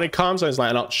Sony comes and it's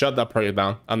like, no, shut that project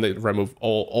down. And they remove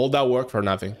all that work for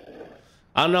nothing.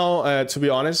 I don't know, to be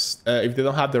honest, if they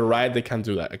don't have the right, they can't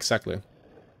do that. Exactly.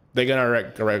 They're gonna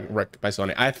wreck by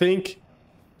Sony. I think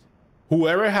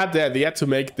whoever had the idea to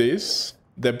make this,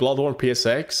 the Bloodborne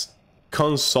PSX,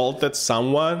 consulted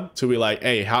someone to be like,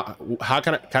 hey, how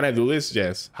can I do this?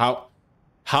 Yes. How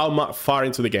far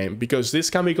into the game? Because this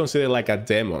can be considered like a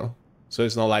demo. So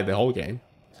it's not like the whole game.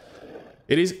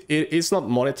 It's not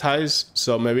monetized,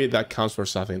 so maybe that counts for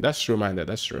something. That's true, minded.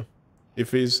 That's true.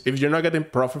 If you're not getting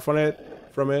profit from it,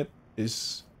 from it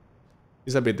is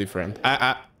a bit different.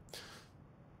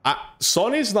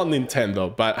 Sony's not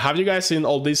Nintendo, but have you guys seen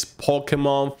all these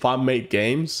Pokemon fan-made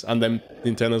games? And then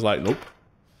Nintendo's like, nope.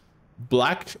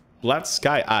 Blood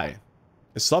Sky Eye.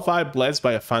 A soft eye blessed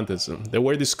by a phantasm. They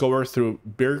were discovered through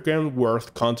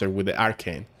Birkenworth contact with the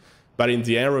arcane, but in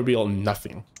the end reveal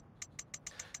nothing.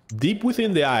 Deep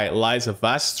within the eye lies a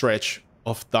vast stretch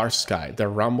of dark sky that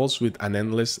rumbles with an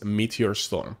endless meteor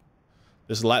storm.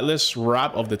 The slightless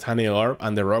rap of the tiny orb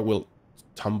and the rock will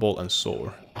tumble and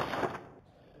soar.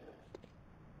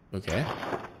 Okay,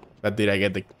 but did I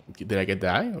get the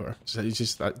eye, or is it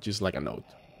just like a note?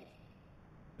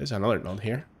 There's another note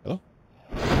here. Hello.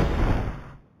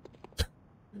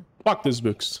 Fuck these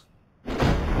books. Let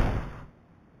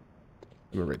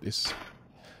me read this.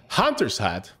 Hunter's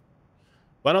hat.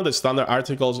 One of the standard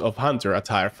articles of hunter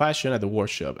attire fashioned at the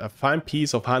workshop. A fine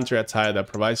piece of hunter attire that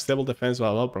provides stable defense.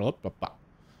 Blah, blah, blah, blah, blah.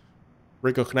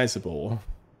 Recognizable.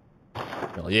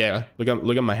 Well, yeah. Look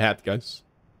at my hat, guys.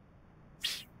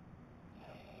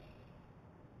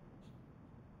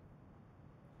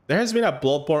 There has been a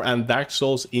Bloodborne and Dark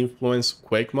Souls influenced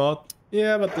Quake mod.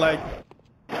 Yeah, but like,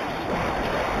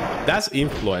 that's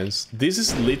influence. This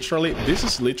is literally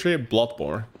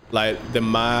Bloodborne. Like the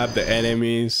map, the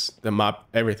enemies, the map,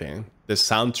 everything. The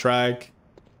soundtrack.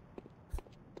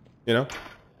 You know?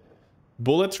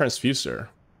 Bullet transfuser.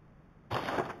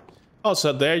 Oh,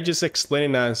 so they're just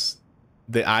explaining us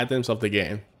the items of the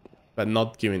game, but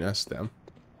not giving us them.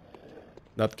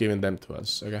 Not giving them to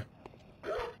us, okay.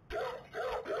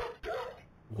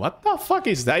 What the fuck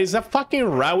is that? Is that fucking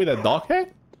rat with a dog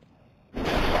head?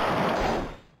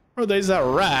 Or there's a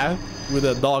rat with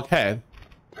a dog head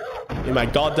in my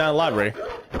goddamn library.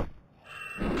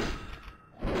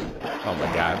 Oh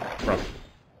my god, bro.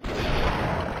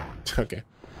 Okay.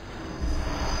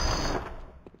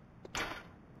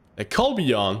 A call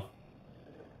beyond.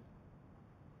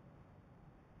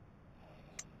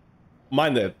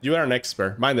 Minded, you are an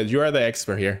expert. Minded, you are the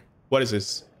expert here. What is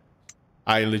this?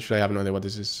 I literally have no idea what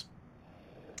this is.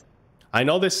 I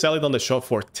know they sell it on the shop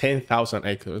for 10,000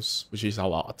 echoes, which is a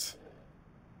lot.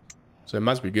 So it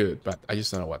must be good, but I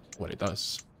just don't know what it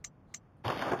does.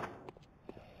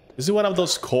 Is it one of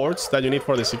those cords that you need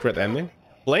for the secret ending?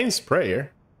 Flame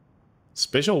sprayer.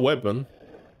 Special weapon.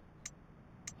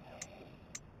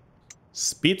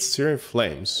 Speed searing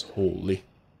flames. Holy.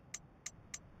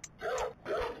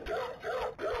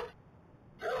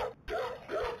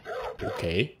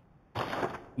 Okay.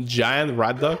 Giant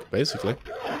rat dog, basically.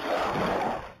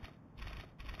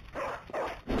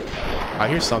 I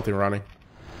hear something running.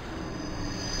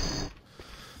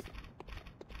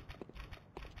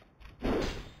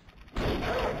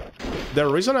 The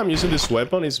reason I'm using this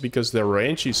weapon is because the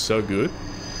range is so good.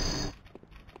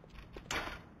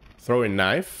 Throwing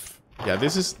knife. Yeah,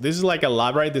 this is like a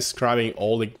library describing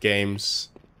all the games,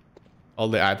 all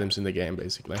the items in the game,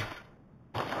 basically.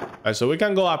 Alright, so we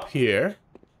can go up here.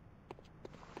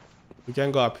 We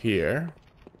can go up here.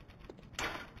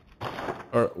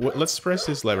 Or let's press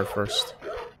this lever first.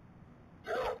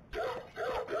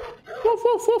 Woof,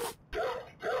 woof, woof.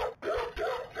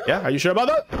 Yeah, are you sure about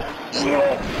that?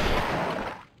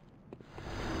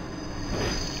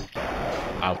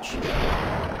 Ouch.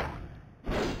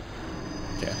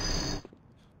 Okay.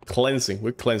 Cleansing.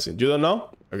 We're cleansing. You don't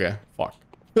know? Okay, fuck.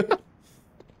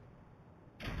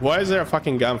 Why is there a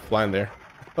fucking gun flying there?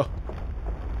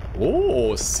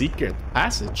 Oh, secret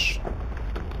passage.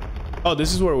 Oh,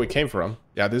 this is where we came from.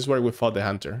 Yeah, this is where we fought the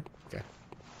hunter. Okay.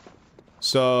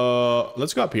 So,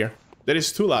 let's go up here. There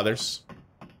is 2 ladders.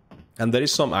 And there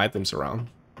is some items around.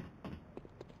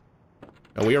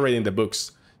 And we are reading the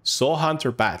books. Soul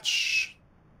Hunter Badge.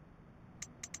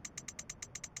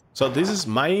 So this is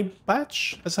my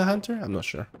badge as a hunter? I'm not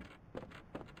sure.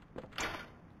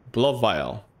 Blood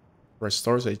Vial.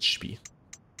 Restores HP.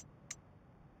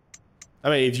 I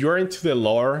mean, if you're into the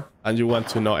lore and you want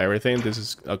to know everything, this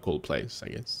is a cool place, I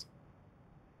guess.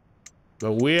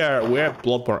 But we're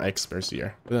Bloodborne experts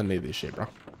here. We don't need this shit, bro.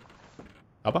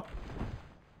 Papa?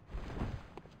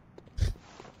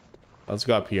 Let's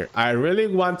go up here. I really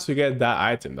want to get that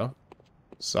item, though.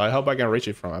 So I hope I can reach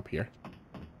it from up here.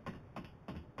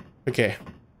 Okay.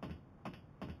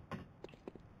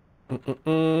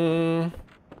 The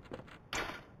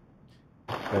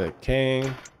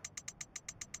king.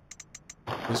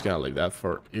 I'm just gonna leave that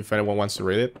for if anyone wants to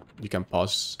read it. You can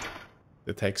pause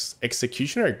the text.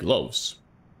 Executioner gloves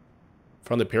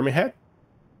from the pyramid head.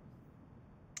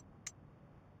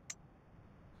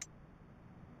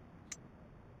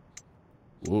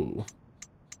 Ooh.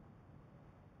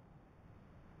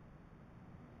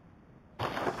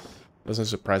 Doesn't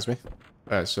surprise me.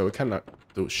 So we cannot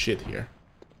do shit here.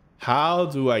 How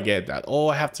do I get that? Oh,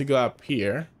 I have to go up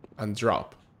here and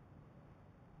drop.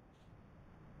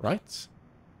 Right?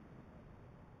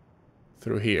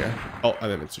 Through here. Oh, I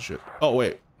didn't mean to shoot. Oh,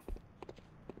 wait.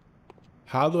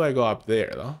 How do I go up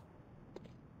there, though?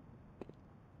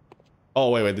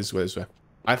 Oh, wait, this way, this way.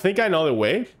 I think I know the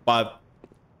way, but...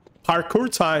 Parkour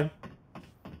time.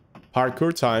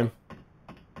 Parkour time.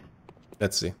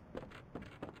 Let's see.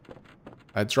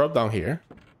 I drop down here.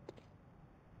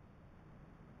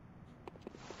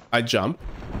 I jump.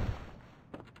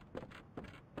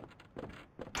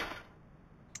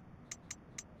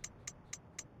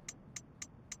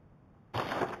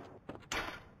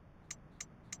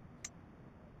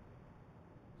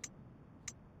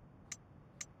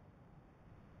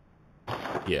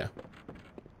 Yeah.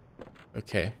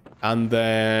 Okay. And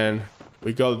then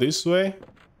we go this way.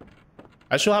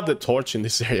 I should have the torch in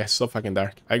this area. It's so fucking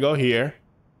dark. I go here.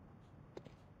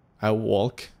 I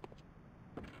walk.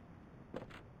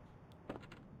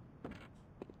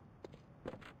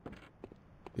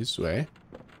 This way.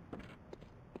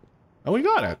 And we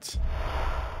got it.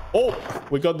 Oh,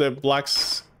 we got the black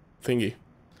thingy.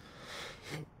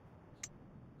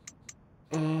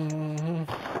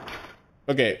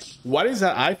 Okay, what is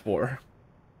that eye for?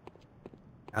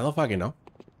 I don't fucking know.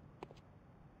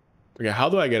 Okay, how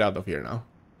do I get out of here now?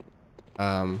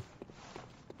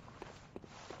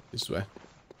 This way.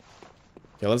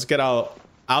 Okay, let's get out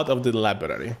of the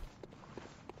library.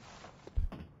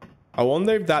 I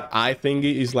wonder if that eye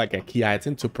thingy is like a key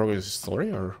item to progress the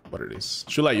story or what it is.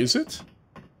 Should I use it?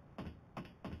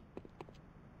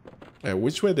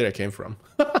 Which way did I came from?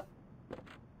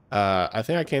 I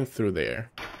think I came through there.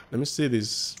 Let me see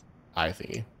this eye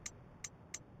thingy.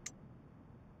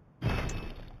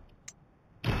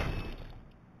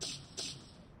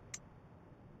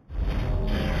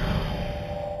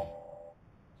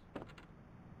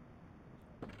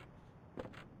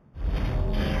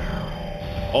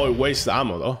 Oh, it wastes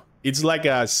ammo though. It's like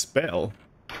a spell.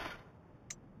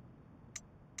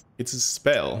 It's a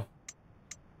spell.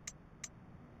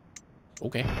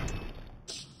 Okay.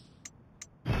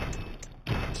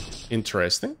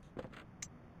 Interesting.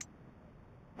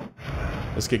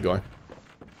 Let's keep going.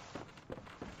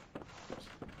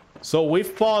 So we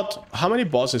fought... How many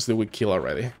bosses did we kill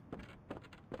already?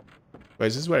 Wait,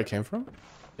 is this where I came from?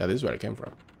 Yeah, this is where I came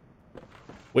from.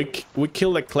 We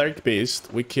killed the Cleric Beast.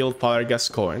 We killed Father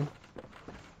Gascoigne.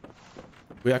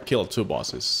 We have killed 2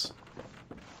 bosses.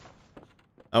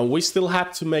 And we still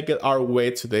have to make it our way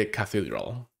to the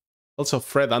cathedral. Also,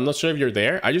 Fred, I'm not sure if you're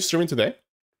there. Are you streaming today?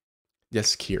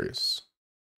 Just curious.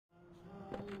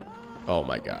 Oh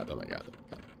my god, oh my god.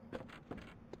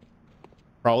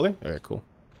 Probably? Okay, cool.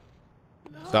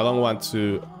 So I don't want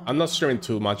to... I'm not streaming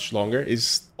too much longer.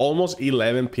 It's almost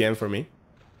 11 p.m. for me.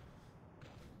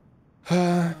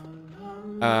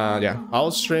 Yeah,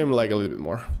 I'll stream like a little bit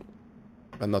more,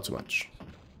 but not too much.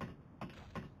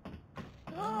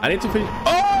 I need to finish.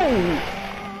 Oh!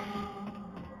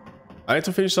 I need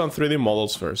to finish some 3D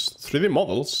models first. 3D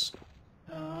models?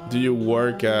 Do you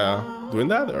work doing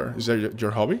that, or is that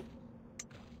your hobby?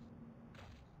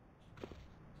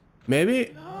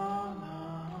 Maybe.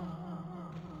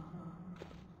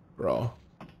 Bro.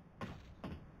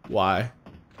 Why?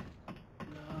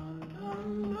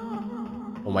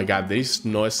 Oh my god, there is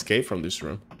no escape from this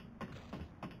room.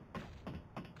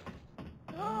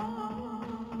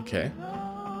 Okay.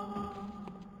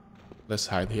 Let's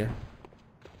hide here.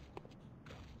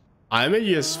 I may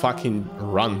just fucking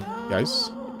run,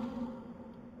 guys.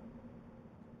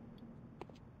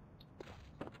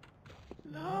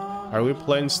 Are we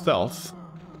playing stealth?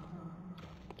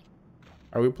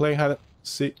 Are we playing hide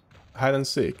and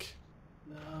seek?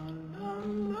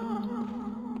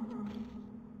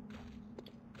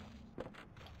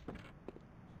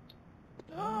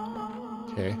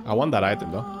 Okay, I want that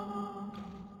item though.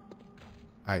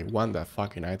 I want that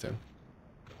fucking item.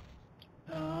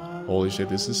 Holy shit,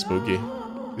 this is spooky.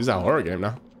 This is a horror game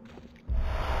now.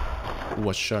 Ooh,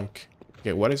 a chunk.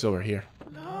 Okay, what is over here?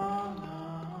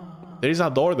 There is a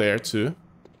door there too.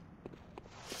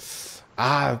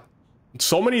 Ah,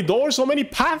 so many doors, so many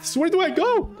paths. Where do I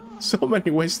go? So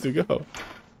many ways to go.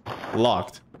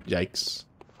 Locked. Yikes.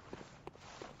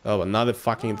 Oh, but now the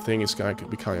fucking thing is gonna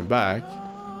be coming back.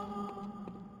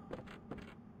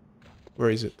 Where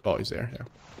is it? Oh, it's there. Yeah.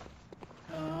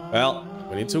 Well,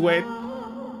 we need to wait.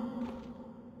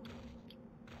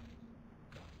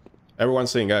 Everyone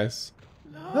sing, guys.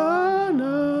 Na,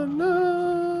 na,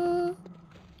 na.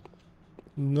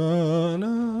 Na,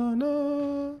 na,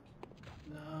 na.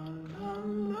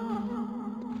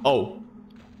 Oh.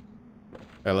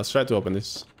 Okay, let's try to open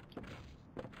this.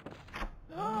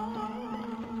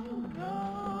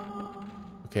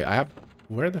 Okay, I have...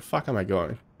 Where the fuck am I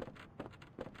going?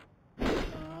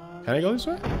 Can I go this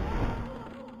way?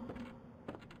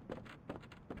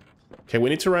 Okay, we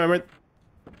need to remember...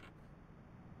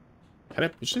 Can I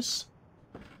push this?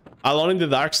 Alone in the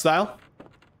Dark style?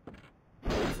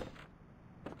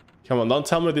 Come on, don't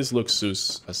tell me this looks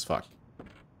Zeus as fuck.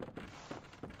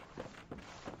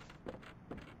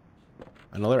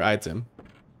 Another item.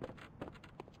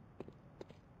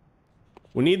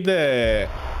 We need the...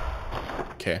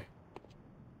 Okay.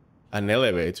 An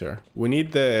elevator. We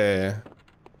need the...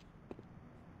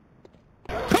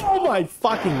 Oh my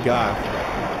fucking god.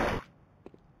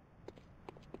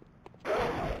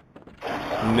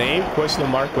 Name? Question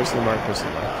mark, question mark,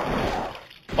 question mark.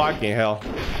 Fucking hell.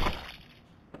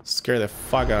 Scare the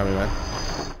fuck out of me,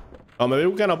 man. Oh, maybe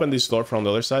we can open this door from the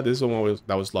other side. This is the one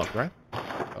that was locked, right?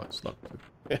 Oh, it's locked.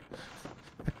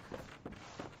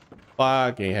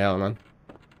 Fucking hell, man.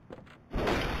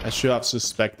 I should have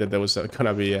suspected there was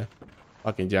gonna be a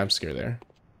fucking jump scare there.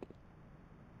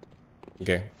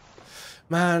 Okay.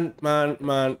 Man.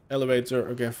 Elevator.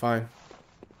 Okay, fine.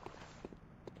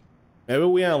 Maybe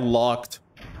we unlocked.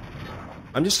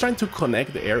 I'm just trying to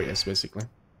connect the areas, basically.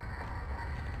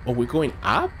 Oh, we're going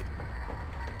up?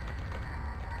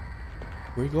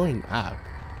 We're going up.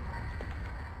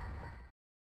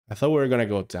 I thought we were gonna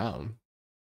go down.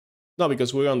 No,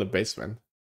 because we're on the basement.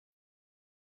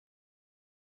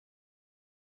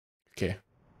 Okay.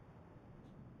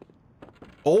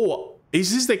 Oh,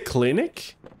 is this the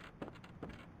clinic?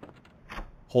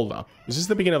 Hold up. Is this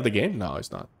the beginning of the game? No,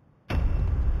 it's not.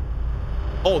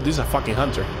 Oh, this is a fucking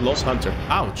hunter. Lost hunter.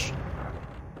 Ouch.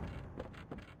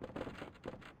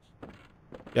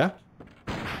 Yeah?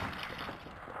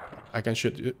 I can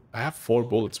shoot you. I have 4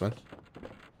 bullets, man.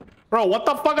 Bro, what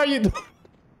the fuck are you doing?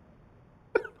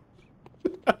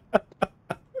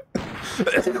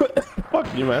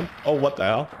 Fuck you, man. Oh, what the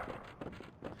hell?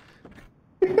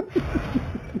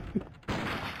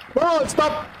 Bro,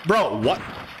 stop. Bro, what?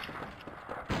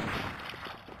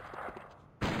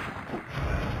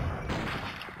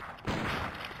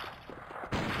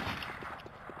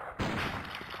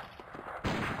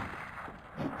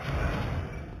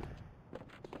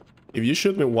 If you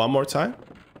shoot me one more time,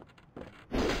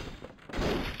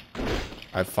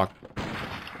 I fuck.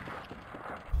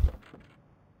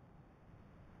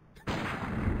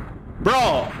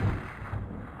 Bro!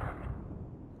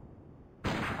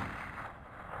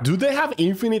 Do they have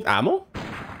infinite ammo?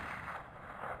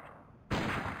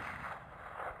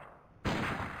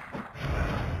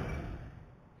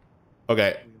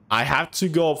 Okay, I have to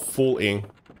go full in.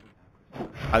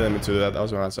 I didn't mean to do that. That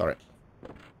was my sorry.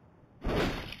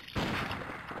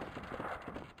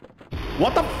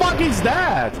 What the fuck is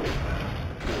that?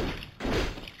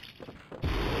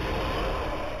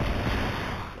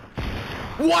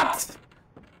 What?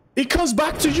 It comes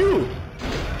back to you.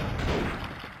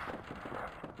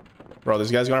 Bro,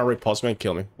 this guy's gonna repulse me and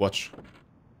kill me. Watch.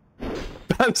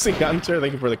 Dancing Hunter,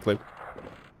 thank you for the clip.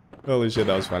 Holy shit,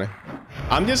 that was funny.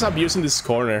 I'm just abusing this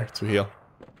corner to heal.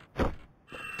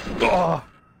 Oh.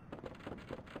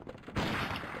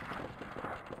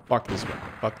 Fuck this man.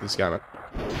 Fuck this guy, man.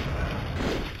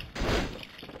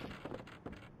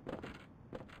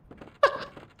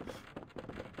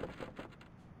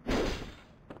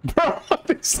 Bro,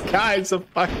 this guy is a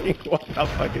fucking... What the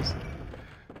fuck is...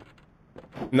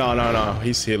 No.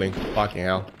 He's healing. Fucking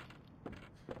hell.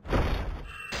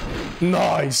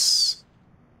 Nice.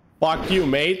 Fuck you,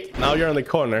 mate. Now you're in the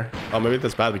corner. Oh, maybe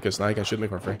that's bad because now he can shoot me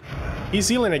for free. He's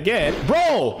healing again.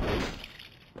 Bro!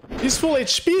 He's full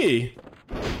HP.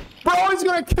 Bro, he's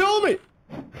gonna kill me.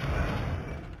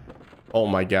 Oh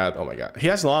my god. Oh my god. He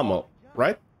has no ammo,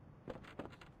 right?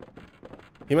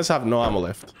 He must have no ammo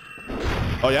left.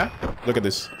 Oh yeah? Look at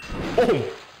this. Oh!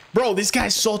 Bro, this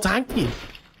guy's so tanky.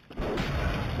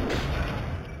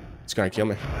 He's gonna kill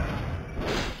me.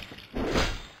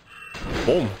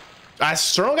 Boom. A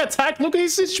strong attack. Look at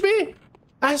his HP.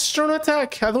 A strong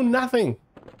attack. I do nothing.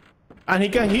 And he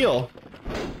can heal.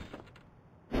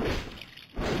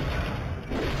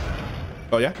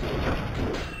 Oh yeah?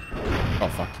 Oh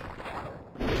fuck.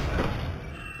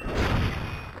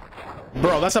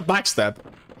 Bro, that's a backstab.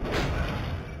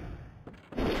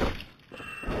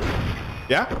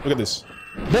 Yeah? Look at this.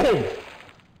 Boom!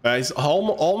 He's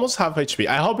almost half HP.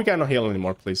 I hope he cannot heal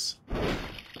anymore, please.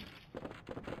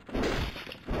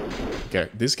 Okay,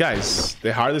 this guy is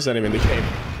the hardest enemy in the game.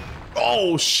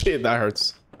 Oh shit, that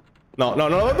hurts. No,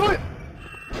 do it!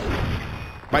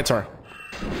 My turn.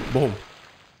 Boom.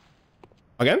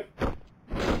 Again?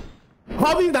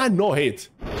 How did that no hit?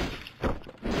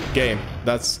 Game.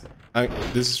 That's...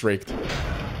 this is rigged.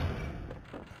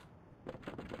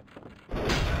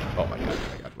 Oh my god,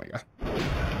 my god, my god.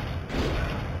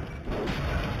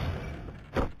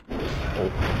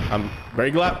 Oh, I'm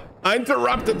very glad I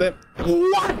interrupted them.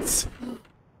 What?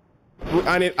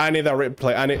 I need that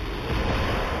replay. I need...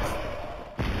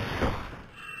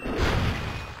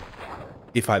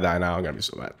 If I die now, I'm gonna be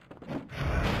so mad.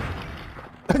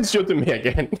 Don't shoot me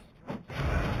again.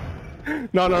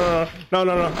 No.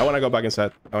 I wanna go back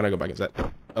inside. Oh,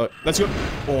 that's good.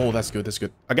 Oh, that's good. That's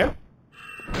good. Again?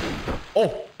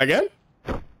 Oh, again?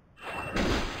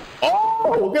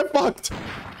 Oh, get fucked.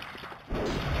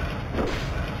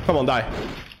 Come on, die.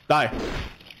 Die.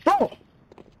 Bro!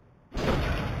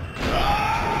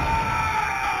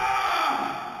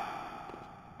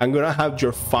 I'm gonna have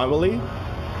your family,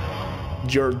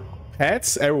 your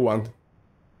pets, everyone.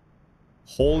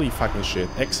 Holy fucking shit.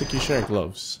 Executioner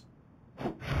gloves.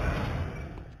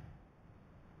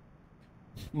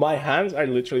 My hands are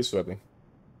literally sweating.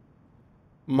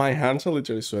 My hands are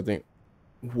literally sweating.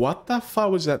 What the fuck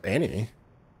was that enemy?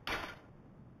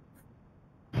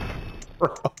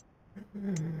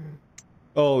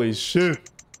 Holy shit.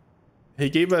 He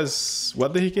gave us...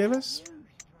 What did he give us?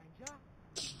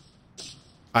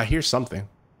 I hear something.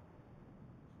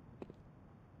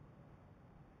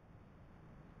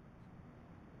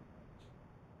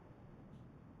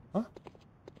 Huh?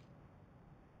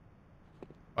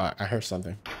 I heard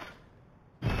something.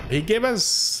 He gave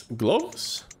us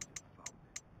gloves?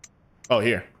 Oh,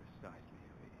 here.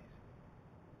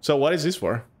 So what is this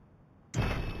for?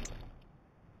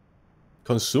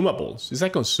 Consumables. Is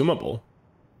that consumable?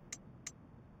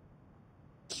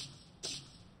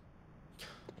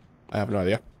 I have no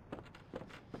idea.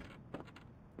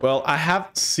 Well, I have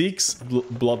 6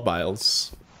 blood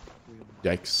vials.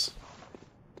 Yikes.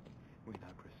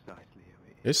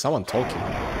 There's someone talking.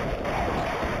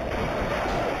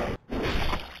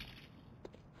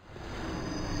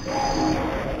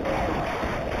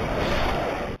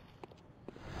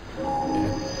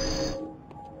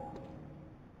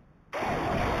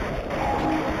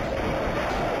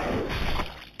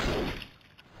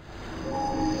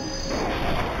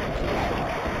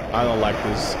 I don't like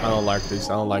this. I don't like this.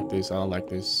 I don't like this. I don't like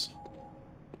this.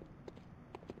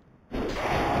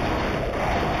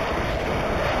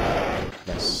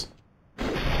 Nice.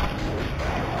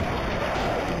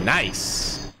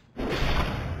 Nice.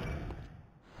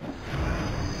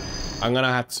 I'm gonna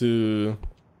have to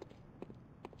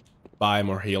buy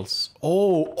more heals.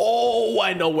 Oh,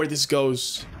 I know where this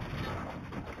goes.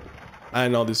 I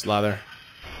know this ladder.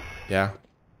 Yeah.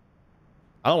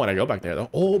 I don't want to go back there though.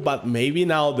 Oh, but maybe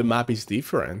now the map is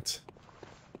different.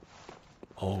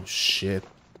 Oh shit.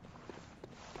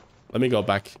 Let me go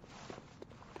back.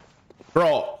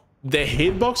 Bro, the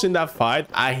hitbox in that fight,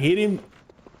 I hit him.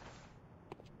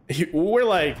 We were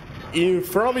like in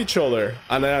front of each other,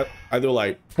 and then I do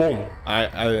like boom.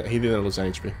 He didn't lose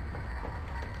any HP.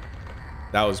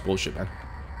 That was bullshit, man.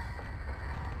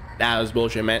 That was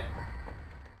bullshit, man.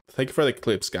 Thank you for the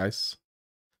clips, guys.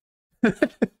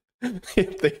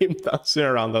 Him dancing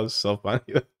around, that was so funny.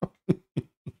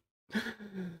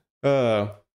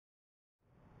 Alright,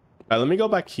 let me go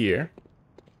back here.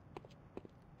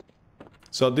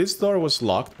 So this door was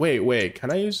locked. Wait,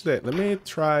 can I use that? Let me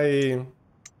try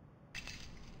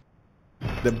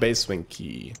the basement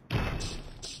key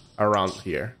around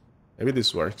here. Maybe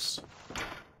this works.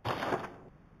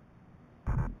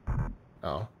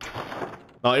 No.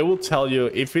 No, it will tell you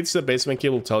if it's the basement key.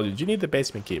 It will tell you you need the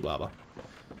basement key, blah blah.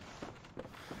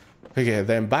 Okay,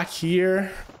 then back here.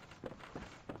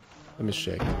 Let me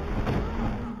check.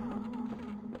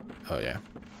 Oh, yeah.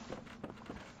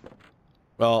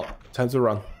 Well, time to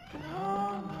run.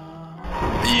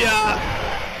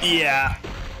 Yeah.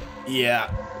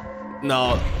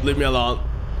 No, leave me alone.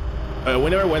 We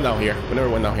never went down here.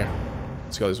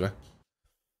 Let's go this way.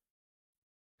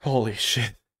 Holy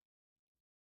shit.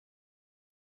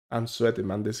 I'm sweating,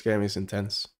 man. This game is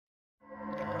intense.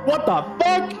 What the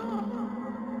fuck?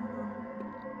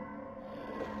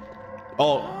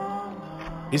 Oh,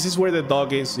 is this where the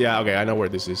dog is? Yeah, okay, I know where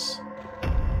this is.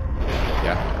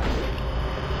 Yeah.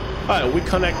 Alright, we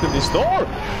connected this door.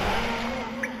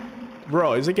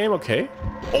 Bro, is the game okay?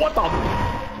 Oh, what the?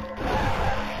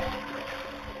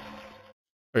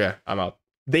 Okay, I'm out.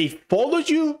 They followed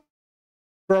you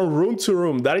from room to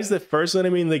room. That is the first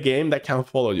enemy in the game that can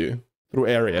follow you through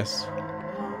areas.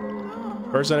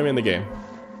 First enemy in the game.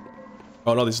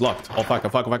 Oh no, this is locked. Oh fuck, Go.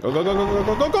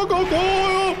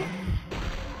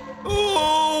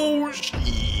 Oh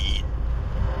shit!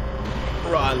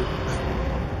 Run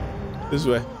this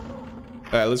way.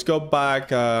 All right, let's go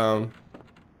back.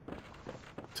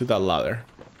 to that ladder.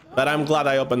 But I'm glad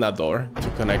I opened that door to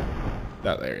connect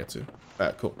that area too.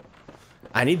 Cool.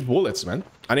 I need bullets, man.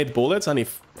 I need bullets. I need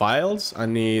files. I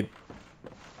need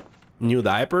new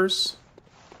diapers.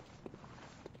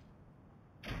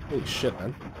 Holy shit,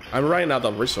 man. I'm running out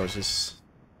of resources.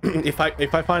 if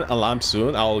I find a lamp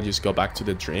soon, I'll just go back to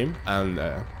the dream and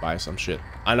buy some shit.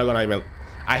 I'm not gonna even...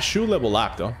 I should level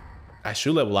up, though. I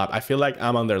should level up. I feel like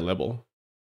I'm on their level.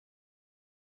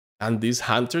 And these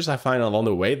hunters I find along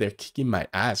the way, they're kicking my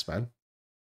ass, man.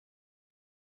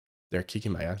 They're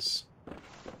kicking my ass.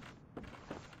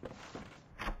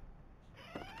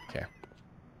 Okay.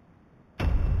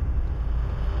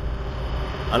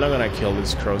 I'm not gonna kill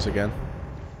these crows again.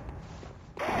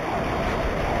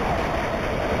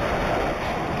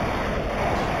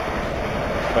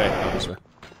 Wait, no, this way.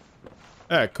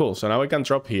 Alright, cool. So now we can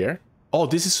drop here. Oh,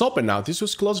 this is open now. This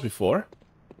was closed before.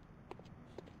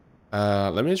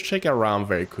 Let me check around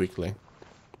very quickly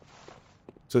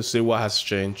to see what has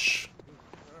changed.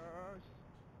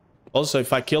 Also,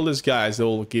 if I kill these guys, they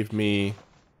will give me...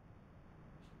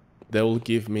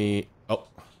 Oh.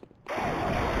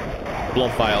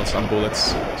 Blood vials and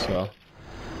bullets, so...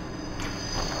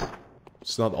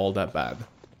 It's not all that bad.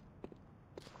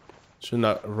 Should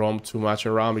not roam too much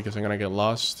around because I'm gonna get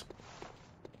lost.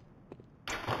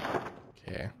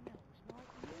 Okay.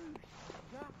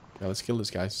 Yeah, let's kill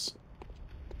these guys.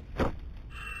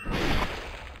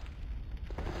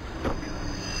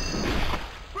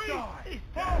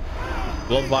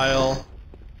 Blood vial.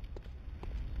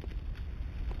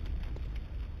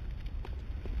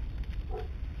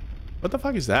 What the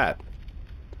fuck is that?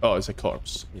 Oh, it's a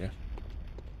corpse. Yeah.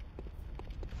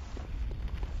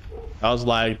 I was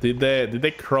like, did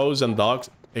the crows and dogs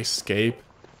escape?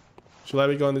 Should I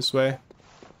be going this way?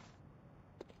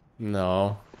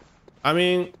 No. I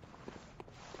mean,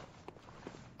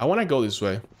 I want to go this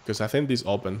way because I think this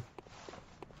open.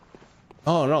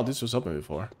 Oh no, this was open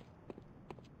before.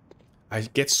 I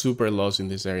get super lost in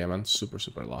this area, man. Super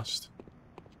lost.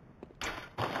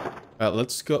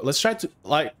 Let's go. Let's try to,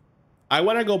 like, I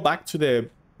want to go back to the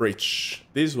bridge.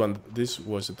 This was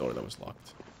the door that was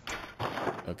locked.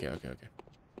 Okay.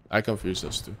 I confused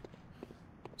those two.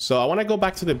 So I want to go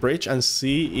back to the bridge and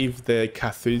see if the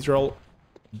cathedral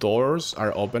doors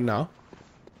are open now.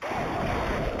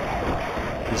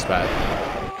 It's bad.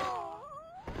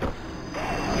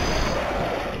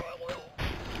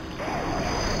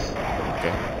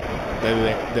 Okay.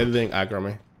 They didn't aggro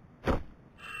me.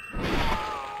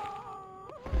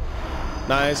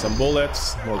 Nice, some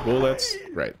bullets. More bullets.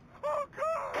 Great.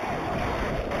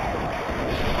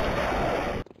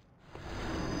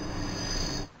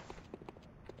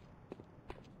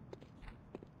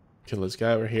 Kill this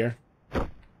guy over here.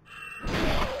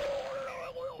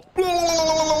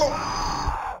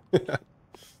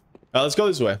 Let's go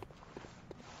this way.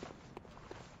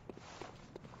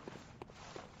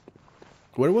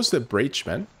 Where was the bridge,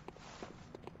 man?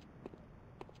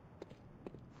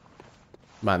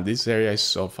 Man, this area is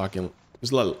so fucking...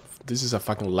 This is a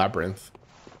fucking labyrinth.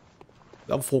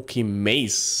 A fucking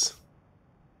maze.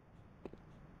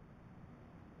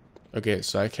 Okay,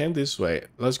 so I came this way.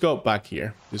 Let's go back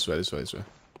here. This way.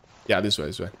 Yeah, this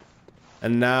way.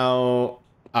 And now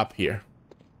up here.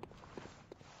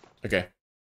 Okay.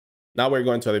 Now we're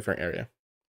going to a different area.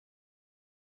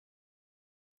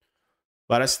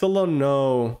 But I still don't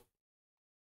know.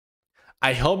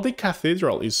 I hope the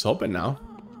cathedral is open now.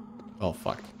 Oh,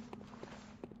 fuck.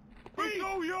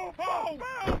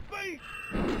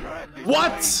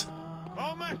 What?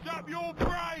 I'll mess up your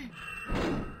brain.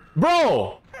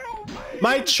 Bro!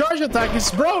 My charge attack is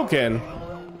broken.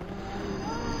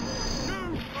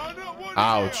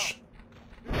 Ouch.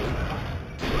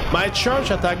 My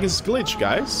charge attack is glitched,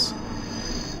 guys.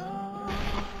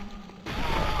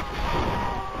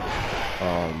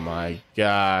 Oh my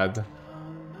god.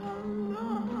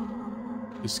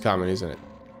 It's coming, isn't it?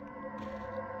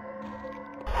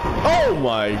 Oh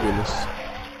my goodness.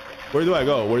 Where do I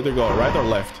go? Where do I go? Right or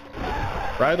left?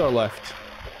 Right or left?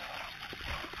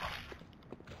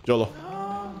 YOLO.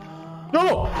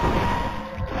 YOLO!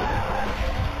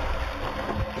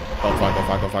 Oh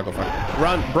fuck.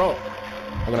 Run, bro!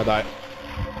 I'm gonna die.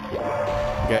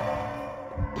 Okay.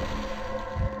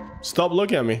 Stop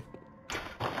looking at me.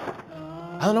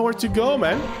 I don't know where to go,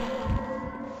 man.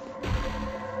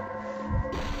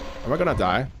 Am I gonna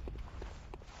die?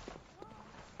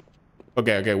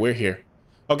 Okay, we're here.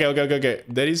 Okay.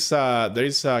 There is a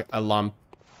lamp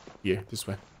here, this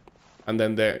way. And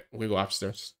then there we go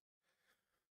upstairs.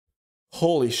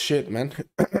 Holy shit, man.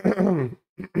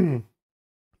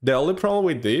 The only problem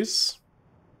with this...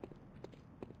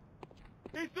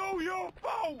 It's all your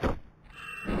fault.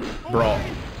 Bro.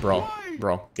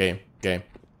 Game. You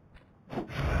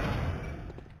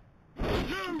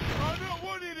are not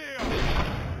wanted here.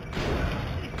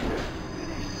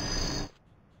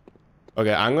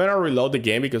 Okay, I'm gonna reload the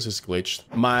game because it's glitched.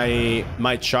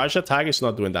 My charge attack is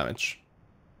not doing damage.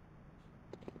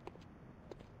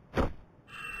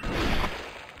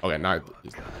 Okay, now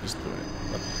it's doing it.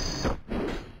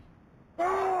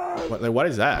 What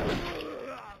is that?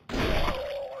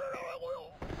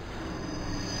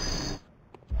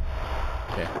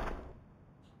 Okay.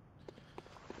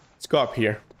 Let's go up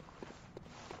here.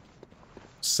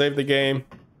 Save the game.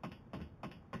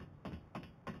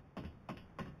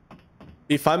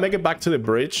 If I make it back to the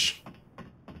bridge,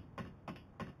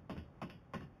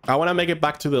 I want to make it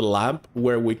back to the lab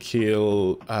where we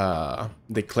kill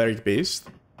the cleric beast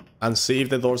and see if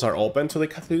the doors are open to the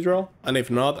cathedral. And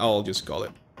if not, I'll just call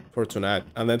it for tonight.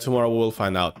 And then tomorrow we'll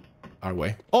find out our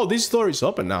way. Oh, this door is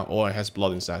open now. Oh, it has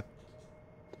blood inside.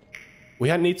 We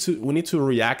need to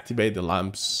reactivate the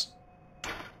lamps.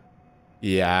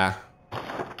 Yeah.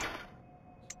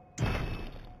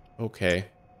 Okay.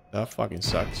 That fucking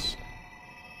sucks.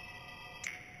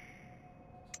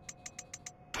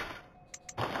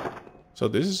 So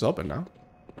this is open now.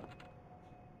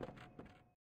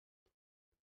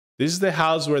 This is the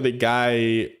house where the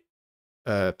guy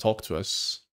talked to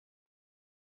us.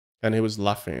 And he was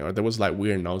laughing, or there was like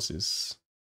weird noises.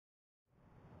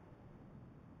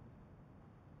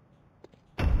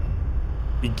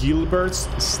 Gilbert's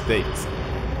estate.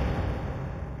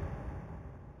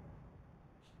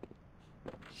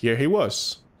 Here he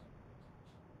was.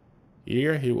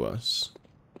 Here he was.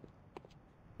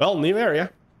 Well, new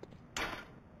area.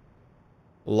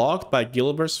 Locked by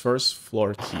Gilbert's first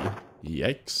floor key.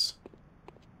 Yikes.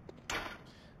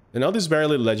 The note is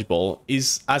barely legible.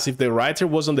 Is as if the writer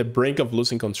was on the brink of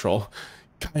losing control.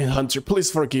 Kind Hunter,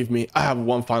 please forgive me. I have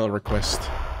one final request.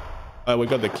 We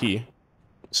got the key.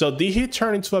 So did he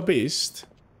turn into a beast?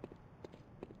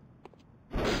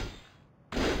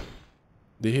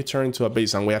 Did he turn into a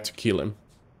beast and we had to kill him?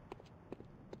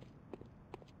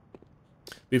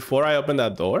 Before I open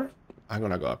that door, I'm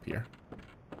gonna go up here.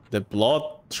 The blood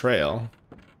trail.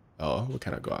 Oh, we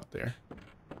cannot go out there.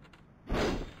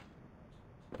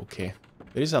 Okay.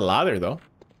 There is a ladder, though.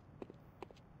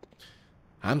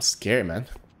 I'm scared, man.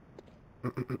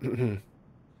 I'm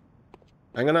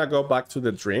gonna go back to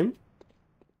the dream.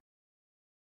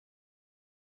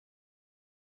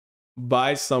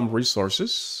 Buy some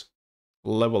resources.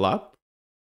 Level up.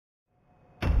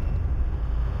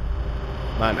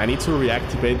 Man, I need to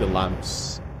reactivate the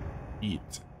lamps.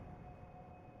 Eat.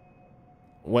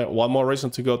 One more reason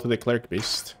to go to the cleric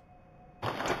beast.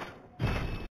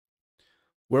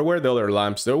 Where were the other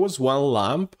lamps? There was one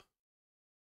lamp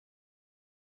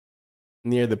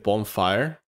near the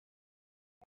bonfire.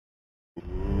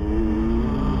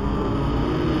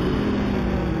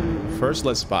 First,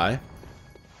 let's buy.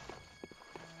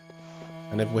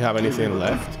 And if we have anything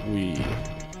left,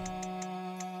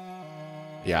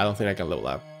 yeah, I don't think I can level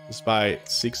up. Let's buy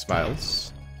 6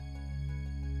 vials.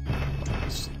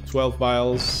 12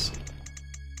 vials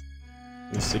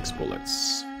and 6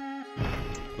 bullets.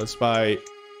 Let's buy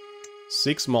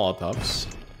 6 Molotovs.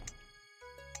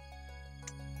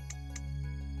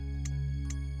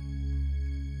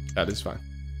 That is fine.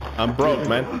 I'm broke,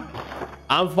 man.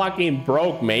 I'm fucking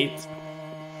broke, mate.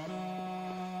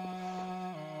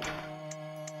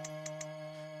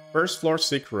 First floor,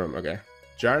 sick room. Okay.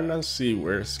 Jarnan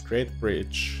Seawares, Great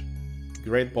Bridge,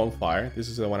 Great Bonfire. This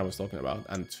is the one I was talking about.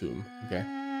 And Tomb. Okay.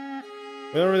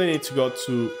 We don't really need to go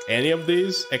to any of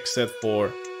these except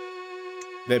for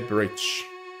the bridge.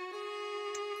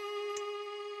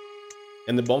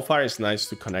 And the bonfire is nice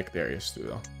to connect areas too,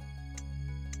 though.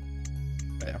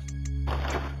 Yeah.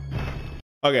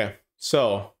 Okay,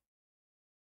 so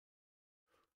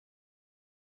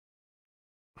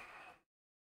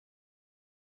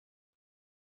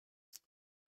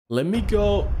let me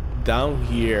go down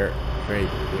here very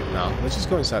quick now. Let's just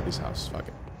go inside this house. Fuck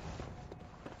it.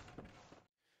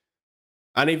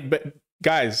 And if,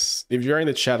 guys, if you're in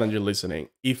the chat and you're listening,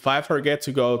 if I forget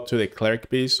to go to the cleric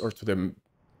piece or to the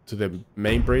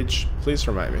main bridge, please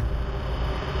remind me.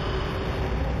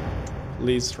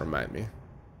 Please remind me.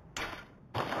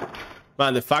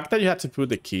 Man, the fact that you had to put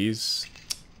the keys,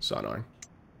 so annoying.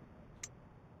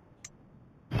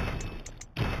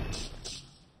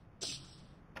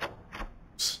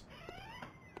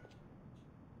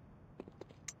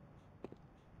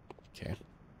 Okay.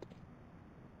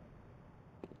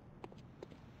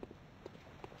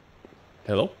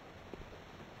 Hello?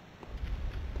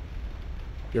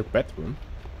 Your bedroom.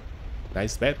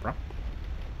 Nice bed, bro.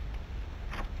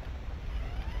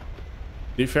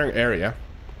 different area.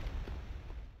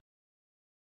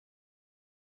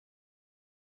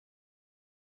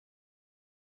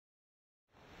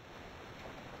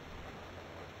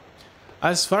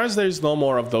 As far as there's no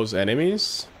more of those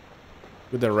enemies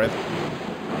with the red.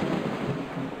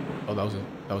 Oh,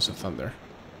 that was a thunder.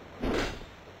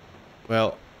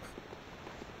 Well,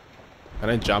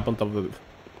 can I jump on top of the?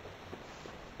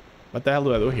 What the hell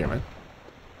do I do here, man?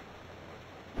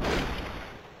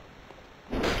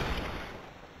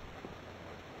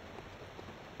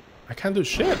 I can't do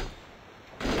shit.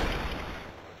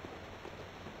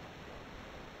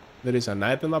 There is an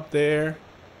item up there.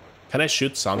 Can I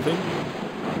shoot something?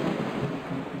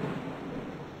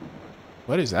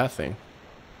 What is that thing?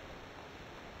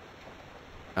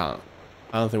 I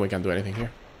don't think we can do anything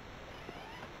here.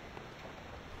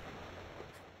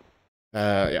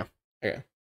 Yeah. Okay.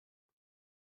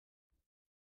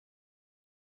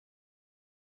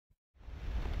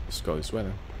 Let's go this way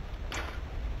then.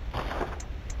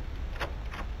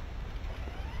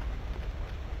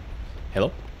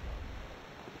 Hello?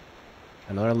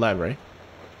 Another library.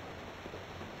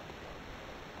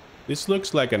 This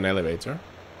looks like an elevator.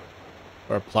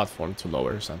 Or a platform to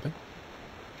lower or something.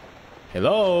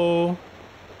 Hello?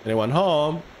 Anyone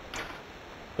home?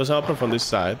 Doesn't open from this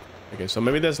side. Okay, so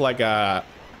maybe there's like a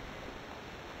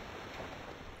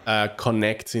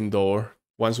connecting door.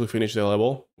 Once we finish the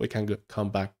level, we can come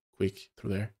back quick through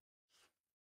there.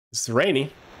 It's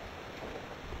rainy.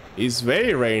 It's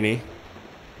very rainy.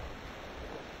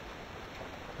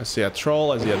 I see a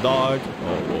troll, I see a dog.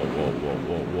 Whoa, whoa, whoa, whoa,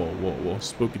 whoa, whoa, whoa, whoa.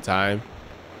 Spooky time.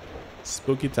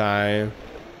 Spooky time.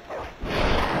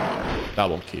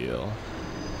 Double kill.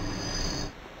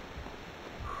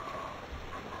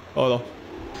 Oh no.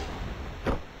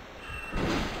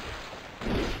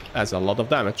 That's a lot of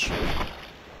damage.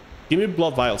 Give me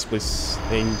blood vials, please.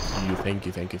 Thank you, thank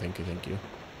you, thank you, thank you, thank you.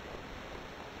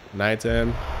 An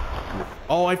item.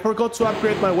 Oh, I forgot to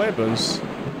upgrade my weapons.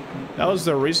 That was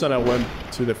the reason I went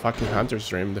to the fucking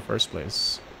hunter's room in the first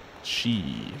place.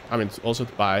 Gee. I mean, also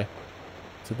to buy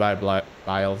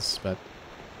vials, but...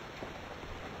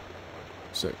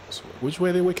 So which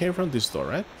way did we came from? This door,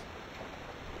 right?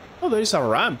 Oh, there is a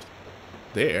ramp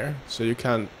there, so you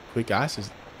can quick access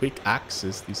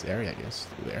this area, I guess,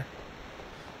 through there.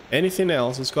 Anything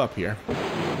else? Let's go up here.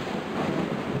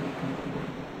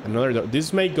 Another door.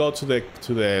 This may go to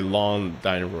the long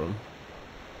dining room,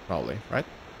 probably, right?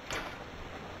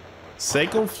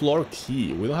 Second floor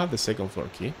key. We don't have the second floor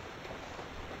key,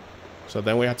 so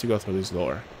then we have to go through this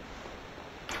door.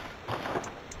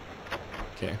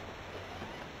 Okay.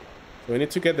 So we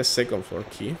need to get the second floor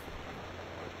key.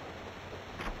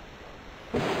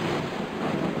 Wait,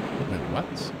 what?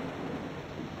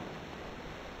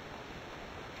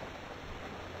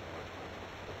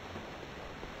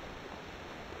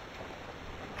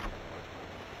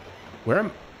 Where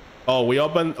am... Oh, we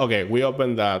opened... Okay, we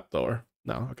opened that door.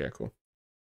 No, okay, cool.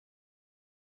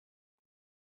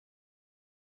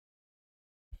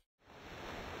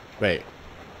 Wait.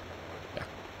 Yeah.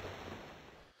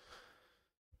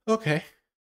 Okay.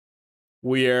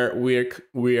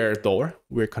 We're door.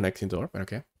 We're connecting door, but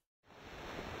okay.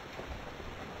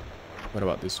 What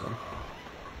about this one?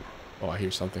 Oh, I hear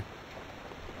something.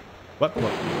 What?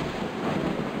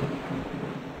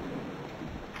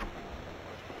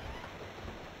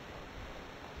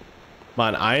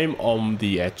 Man, I'm on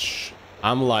the edge.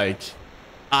 I'm like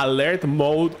alert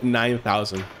mode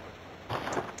 9000.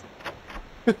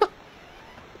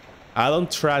 I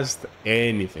don't trust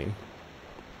anything.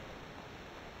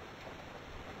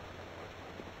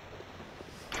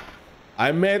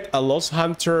 I met a lost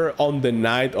hunter on the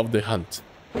night of the hunt.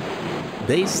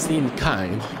 They seemed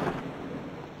kind.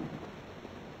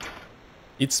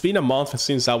 It's been a month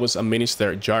since I was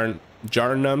administered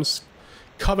Jarnam's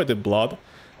coveted blood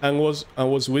and was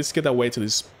whisked away to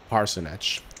this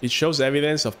parsonage. It shows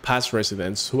evidence of past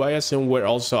residents, who I assume were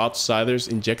also outsiders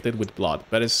injected with blood.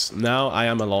 But now I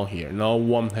am alone here. No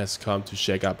one has come to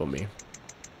check up on me.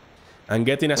 I'm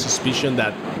getting a suspicion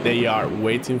that they are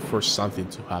waiting for something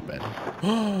to happen.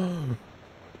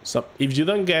 So if you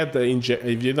don't get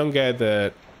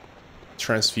the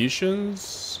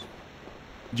transfusions,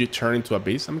 you turn into a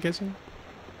beast, I'm guessing.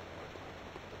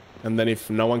 And then if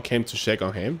no one came to check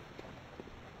on him,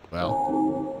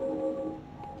 well,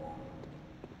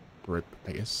 rip,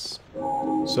 I guess.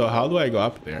 So how do I go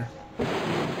up there?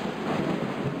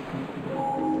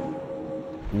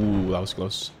 Ooh, that was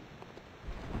close.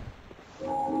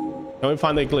 Can we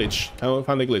find a glitch? Can we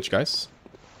find a glitch, guys?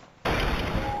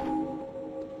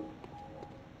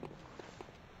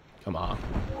 Come on.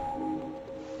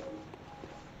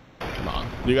 Come on.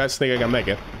 Do you guys think I can make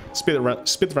it?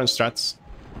 Speedrun strats.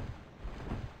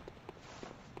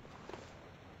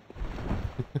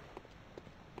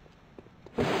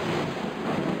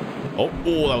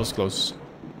 Oh, that was close.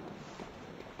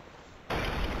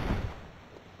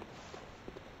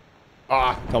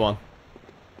 Ah, come on.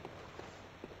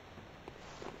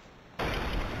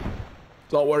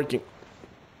 It's not working.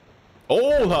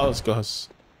 Oh, that was close.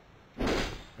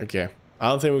 Okay. I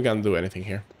don't think we can do anything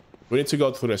here. We need to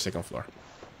go through the second floor.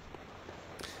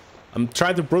 I'm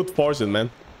trying to brute force it, man.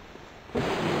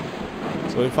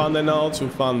 So we found the notes, we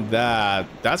found that.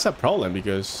 That's a problem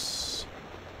because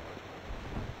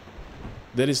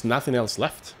there is nothing else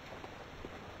left.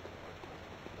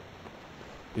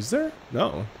 Is there?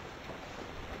 No.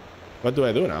 What do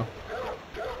I do now?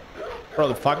 Bro,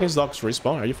 the fucking dogs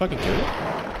respawn. Are you fucking kidding me?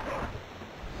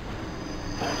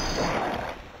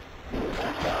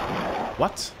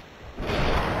 What?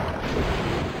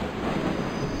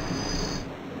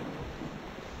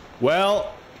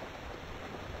 Well...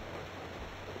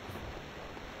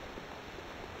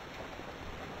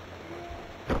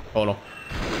 Oh no.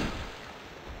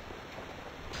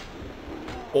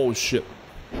 Oh shit.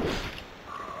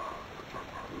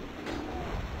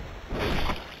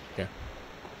 Okay.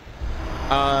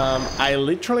 I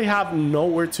literally have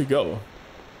nowhere to go.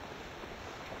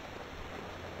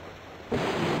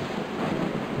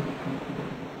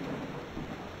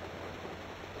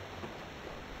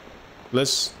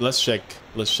 Let's check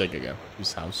again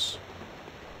this house.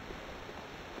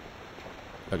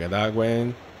 Okay, that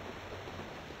went.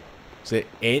 Say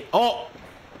 8. Oh,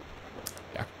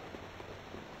 yeah.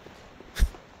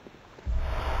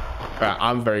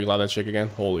 I'm very glad I check again.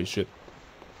 Holy shit.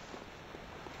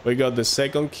 We got the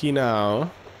second key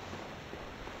now.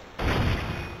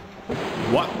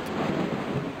 What?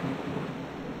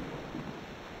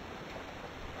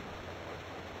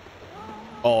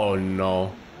 Oh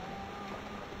no.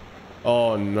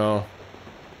 Oh no.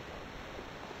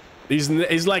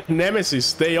 It's like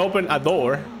Nemesis. They open a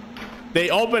door. They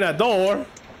open a door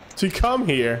to come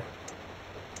here.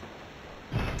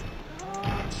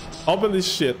 Open this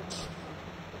shit.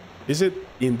 Is it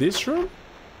in this room?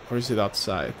 Or is it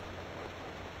outside?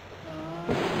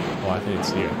 Oh, I think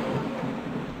it's here.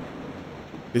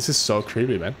 This is so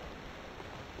creepy, man.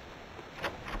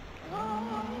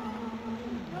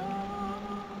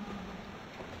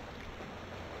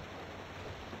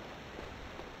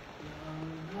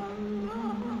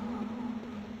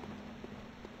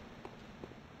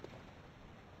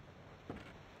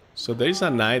 So there's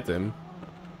an item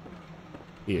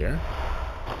here.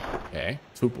 Okay,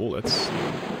 2 bullets.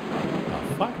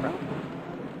 Oh, fuck, bro.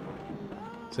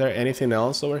 Is there anything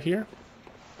else over here?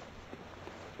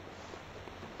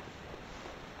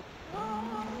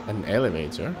 An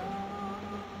elevator.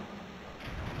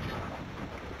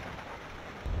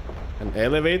 An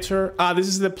elevator. Ah, this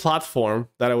is the platform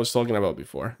that I was talking about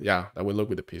before. Yeah, that we look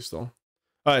with the pistol.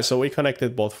 All right, so we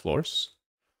connected both floors.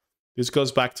 This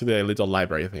goes back to the little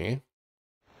library thingy.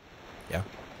 Yeah.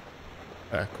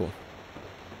 Alright, cool.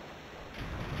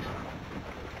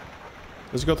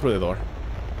 Let's go through the door.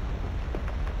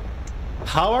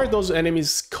 How are those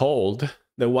enemies called?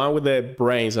 The one with the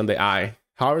brains and the eye.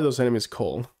 How are those enemies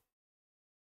called?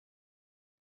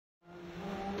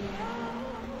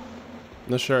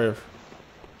 Not sure if...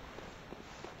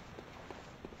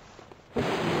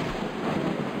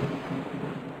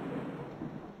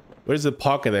 Where's the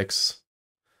Pokédex?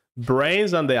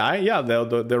 Brains and the eye? Yeah,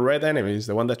 the red enemies,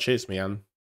 the one that chased me, and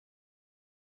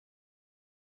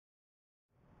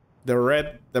the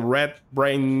red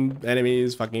brain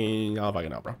enemies fucking... I don't fucking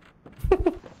know, bro.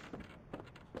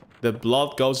 The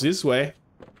blood goes this way.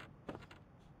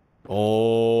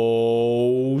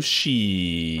 Oh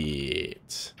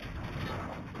shit.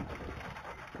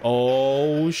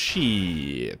 Oh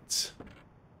shit.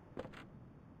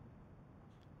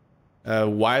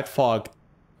 White fog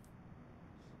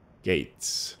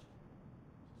gates.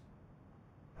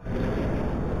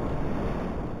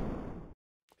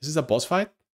 Is this a boss fight?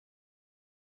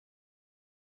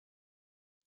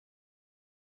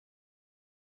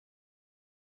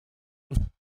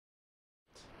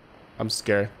 I'm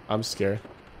scared. I'm scared.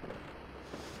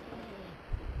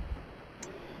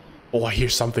 Oh, I hear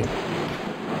something.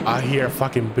 I hear a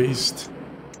fucking beast.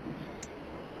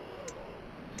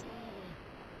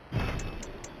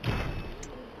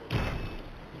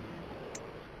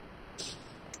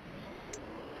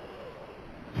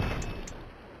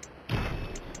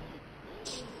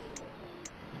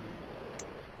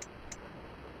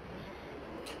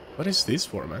 What is this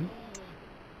for, man?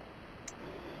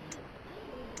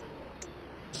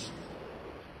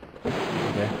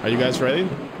 Okay, are you guys ready?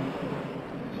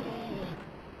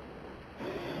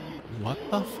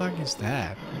 the fuck is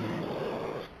that?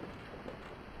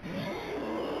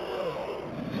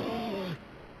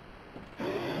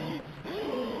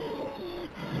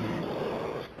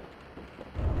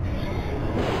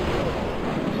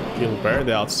 Gilbert,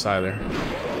 the outsider.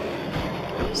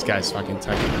 This guy's fucking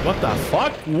tanky. What the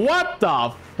fuck? What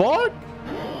the fuck?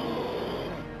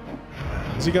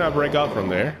 Is he gonna break out from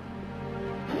there?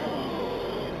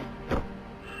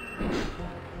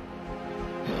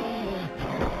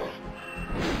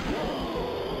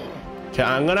 Okay,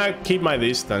 I'm gonna keep my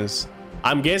distance.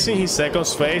 I'm guessing his second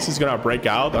phase is gonna break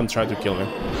out and try to kill him.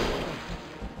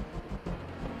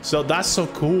 So that's so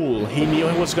cool. He knew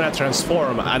he was gonna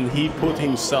transform and he put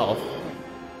himself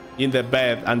in the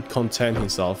bed and contain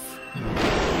himself.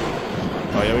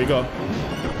 Oh, here we go.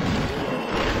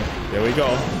 Here we go.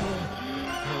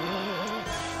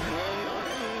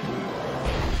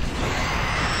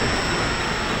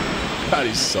 That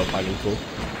is so fucking cool.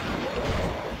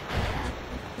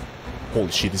 Holy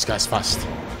shit, this guy's fast.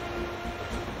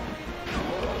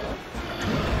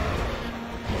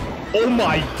 Oh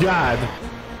my god.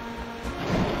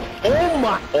 Oh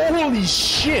my, holy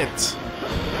shit.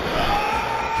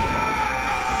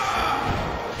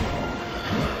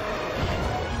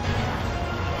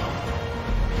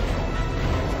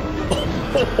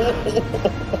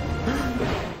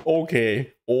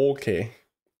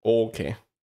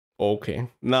 Okay.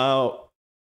 Now,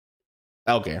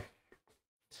 okay.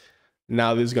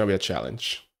 Now this is gonna be a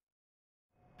challenge.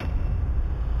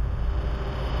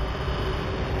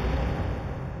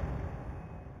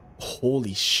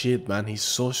 Holy shit, man, he's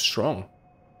so strong.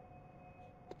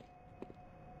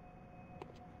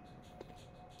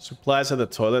 Supplies at the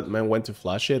toilet, man went to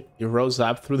flush it. It rose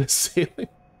up through the ceiling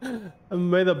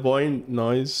and made a boing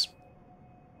noise.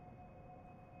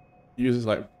 Uses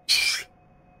like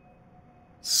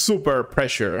super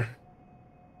pressure.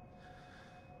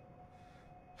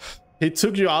 He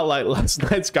took you out like last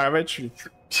night's garbage.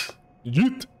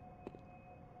 Yeet.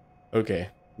 Okay.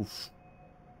 Oof.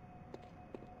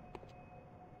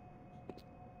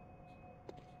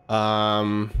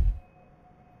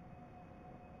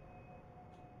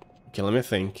 Okay, let me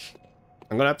think.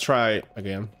 I'm gonna try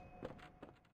again.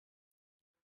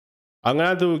 I'm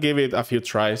gonna give it a few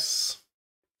tries.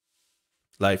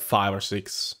 Like 5 or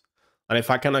 6. And if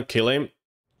I cannot kill him,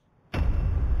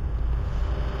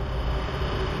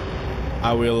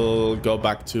 I will go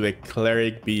back to the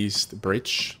Cleric Beast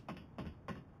bridge.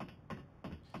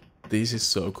 This is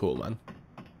so cool, man.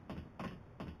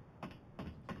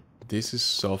 This is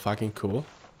so fucking cool.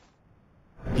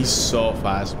 He's so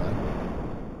fast, man.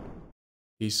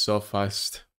 He's so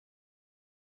fast.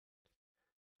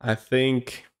 I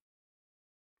think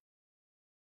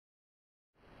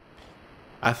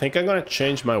I'm gonna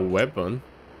change my weapon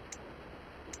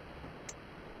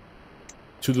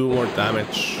to do more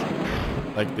damage.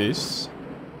 Like this.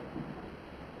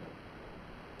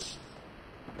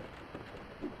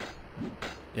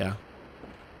 Yeah.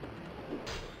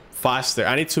 Faster.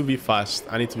 I need to be fast.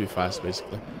 I need to be fast,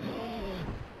 basically.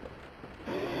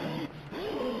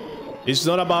 It's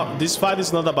not about... This fight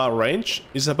is not about range.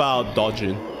 It's about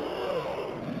dodging.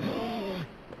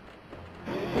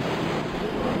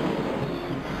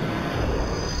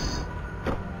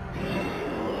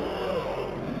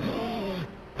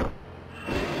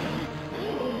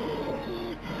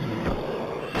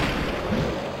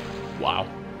 Wow.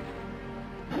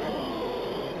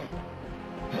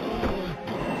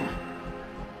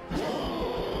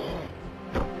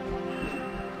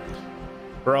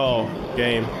 Bro,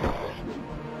 game.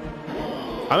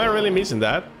 Am I really missing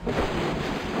that?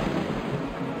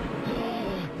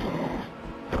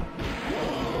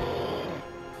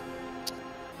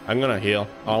 I'm gonna heal.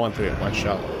 I want to get one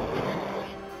shot.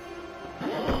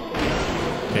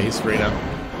 Okay, he's free now.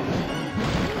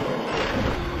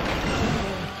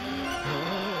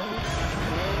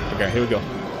 Okay, here we go.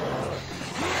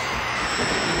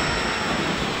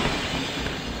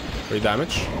 3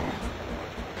 damage.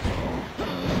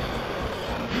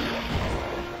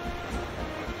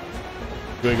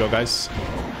 Here we go, guys.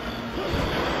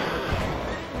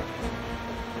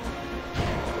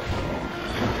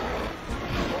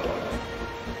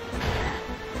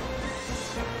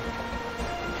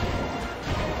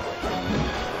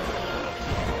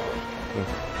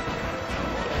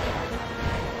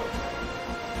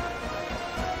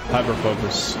 Hyper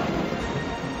focus.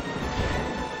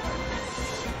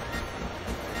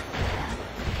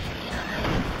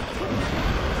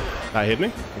 That hit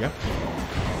me? Okay.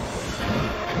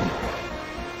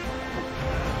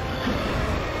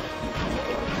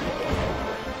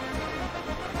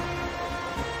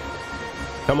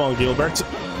 Come on, Gilbert.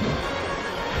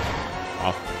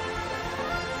 Oh.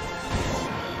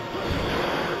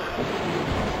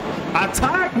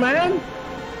 Attack, man!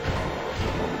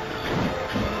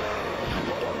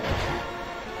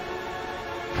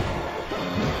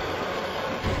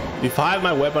 If I have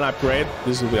my weapon upgrade,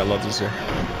 this will be a lot easier.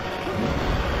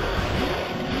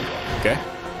 Okay.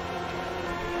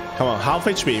 Come on, half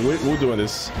HP. We're doing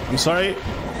this. I'm sorry,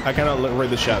 I cannot read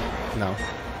the chat now.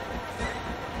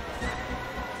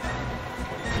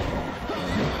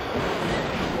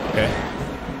 Okay.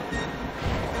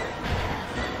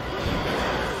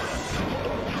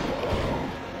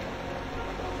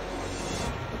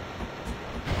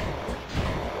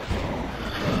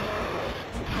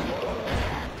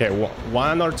 Okay,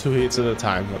 one or two hits at a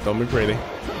time, but don't be greedy.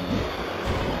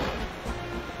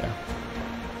 Yeah.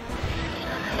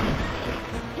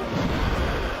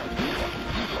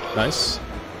 Nice.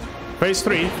 Phase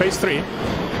 3, phase 3.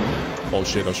 Oh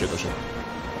shit, oh shit, oh shit.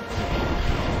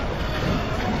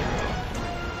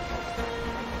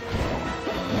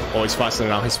 Oh, he's faster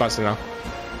now, he's faster now.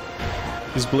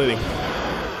 He's bleeding.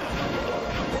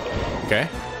 Okay.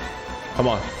 Come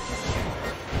on.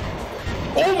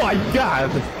 Oh my god!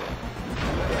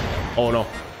 Oh no.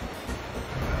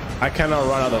 I cannot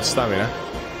run out of stamina.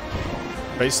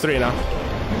 Phase 3 now.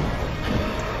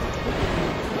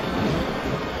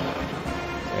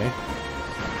 Okay.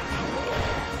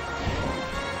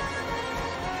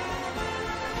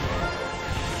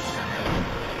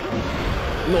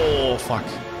 No, fuck.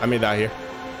 I may die here.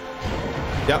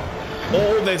 Yep.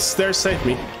 Oh, the stairs saved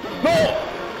me. No!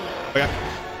 Okay.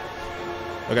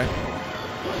 Okay.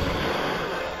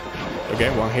 Okay,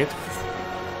 one hit.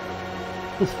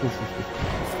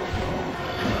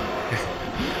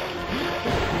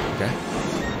 Okay.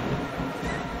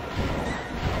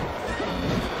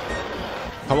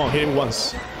 Come on, hit him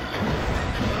once.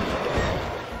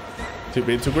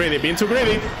 Being too greedy, being too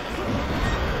greedy.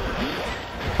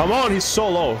 Come on, he's so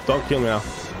low. Don't kill me now.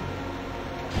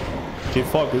 Keep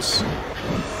focus.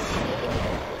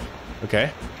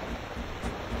 Okay.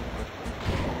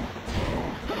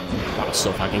 That was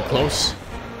so fucking close.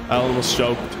 I almost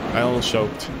choked. I almost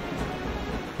choked.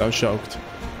 I was choked.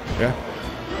 Yeah.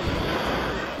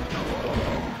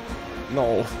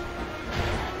 No.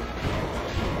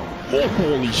 Oh,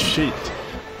 holy shit.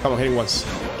 Come on, hit him once.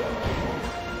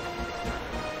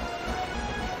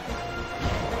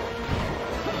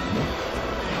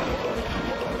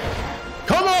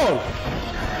 Come on!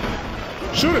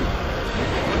 Shoot him!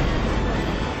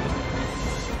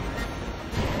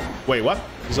 Wait, what?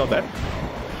 He's not dead?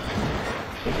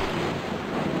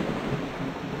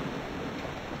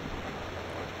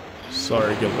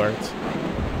 Sorry, Gilbert.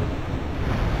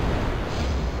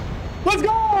 Let's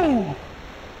go!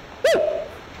 Woo!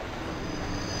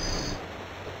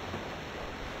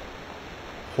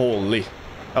 Holy,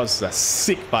 that was a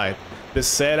sick fight. The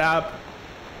setup,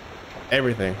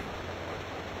 everything.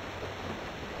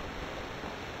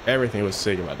 Everything was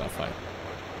sick about that fight.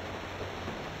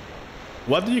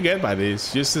 What do you get by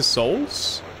this? Just the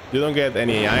souls? You don't get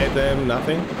any item,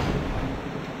 nothing?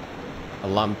 A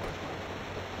lamp.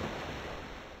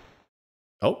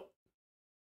 Oh.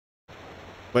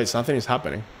 Wait, something is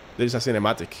happening. There's a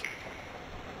cinematic.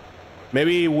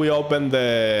 Maybe we open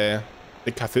the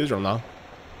cathedral now.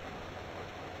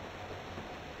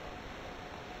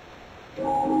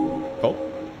 Oh.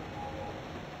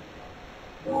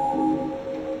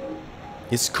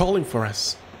 It's calling for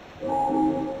us.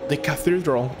 The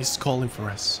cathedral is calling for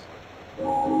us.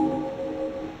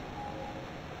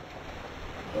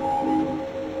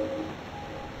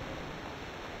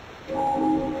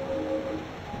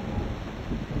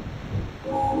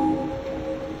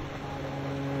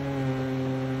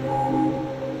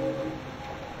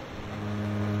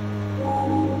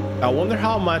 I wonder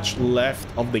how much left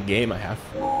of the game I have.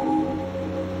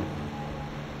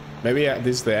 Maybe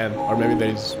this is the end, or maybe there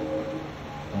is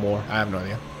more. I have no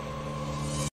idea.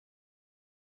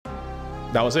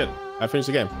 That was it. I finished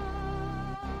the game.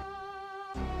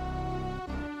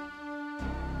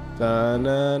 Da,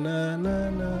 na, na, na,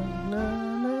 na,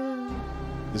 na.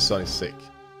 This song is sick.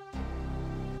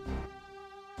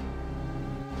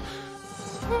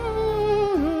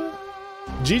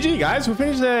 GG guys, we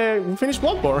finished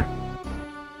Bloodborne.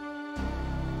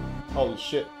 Holy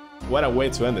shit. What a way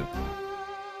to end it.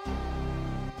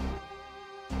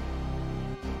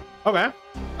 Okay.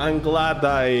 I'm glad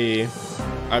I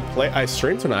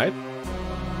streamed tonight.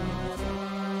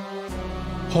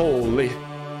 Holy.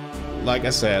 Like I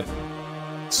said,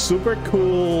 super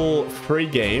cool free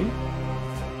game.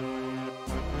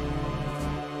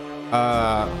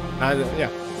 And yeah.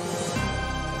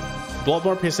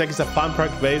 Bloodborne PS6 is a fan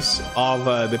project based of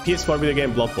the PS4 video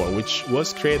game Bloodborne, which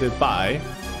was created by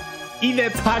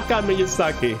Hidetaka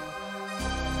Miyazaki.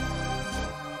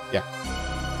 Yeah.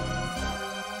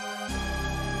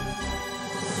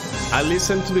 I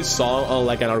listened to this song on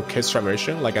like an orchestra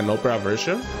version, like an opera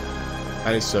version,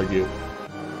 and it's so good.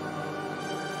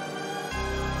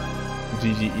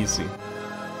 GG easy.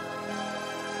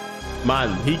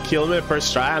 Man, he killed me the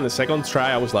first try, and the second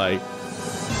try I was like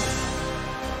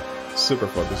super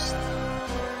focused.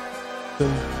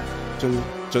 Dun, dun,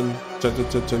 dun, dun, dun,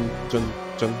 dun, dun, dun,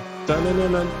 dun, dun,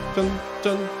 dun, dun,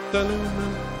 dun, dun, dun,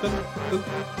 dun, dun.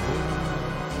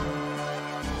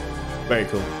 Very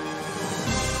cool.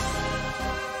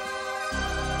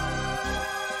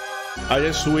 I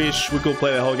just wish we could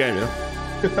play the whole game, you know?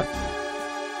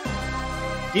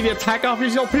 In the attack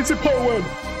official principal one.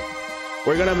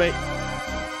 We're gonna make.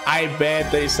 I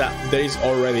bet there is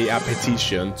already a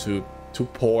petition to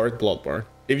port Bloodborne.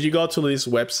 If you go to these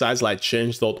websites like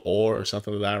change.org or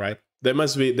something like that, right? There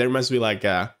must be like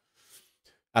a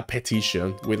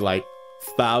petition with like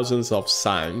thousands of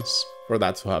signs for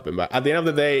that to happen. But at the end of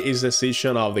the day, it's a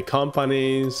decision of the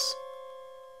companies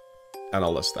and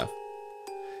all that stuff.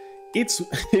 It's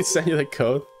send you the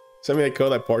code. Send me the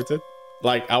code I ported.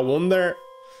 Like I wonder,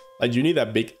 like you need a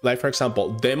big, like for example,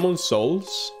 Demon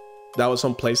Souls that was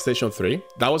on PlayStation 3.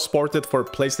 That was ported for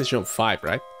PlayStation 5,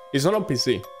 right? It's not on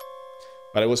PC,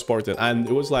 but it was ported, and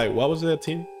it was like, what was the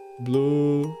team?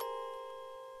 Blue.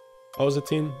 What was the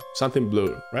team? Something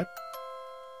blue, right?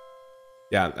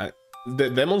 Yeah, the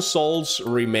Demon Souls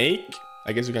remake.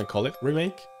 I guess you can call it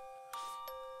remake.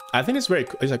 I think it's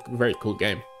it's a very cool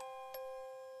game.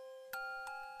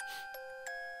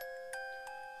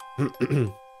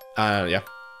 Yeah,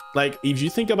 like if you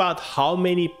think about how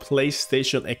many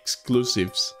PlayStation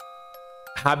exclusives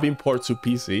have been ported to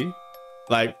PC,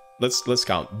 like let's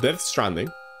count: Death Stranding,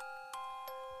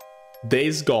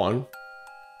 Days Gone,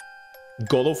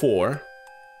 God of War,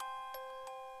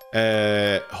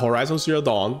 Horizon Zero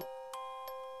Dawn.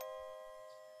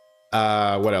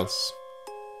 What else?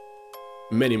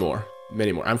 Many more.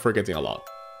 I'm forgetting a lot.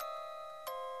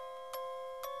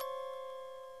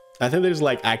 I think there's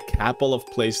like a couple of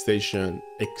PlayStation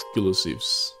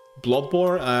exclusives.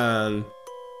 Bloodborne and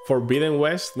Forbidden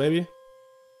West, maybe?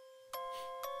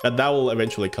 But that will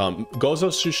eventually come. Ghost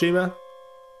of Tsushima,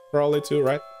 probably too,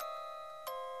 right?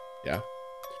 Yeah.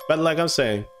 But like I'm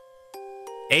saying,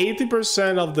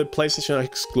 80% of the PlayStation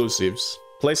exclusives,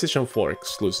 PlayStation 4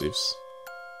 exclusives,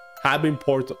 have been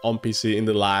ported on PC in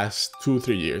the last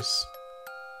 2-3 years.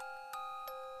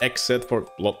 Except for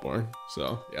Bloodborne,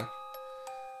 so yeah.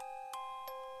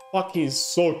 Fucking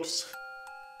sucks.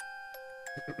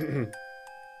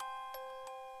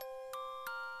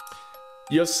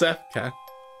 Yosef cat.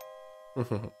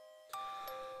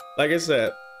 Like I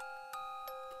said,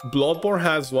 Bloodborne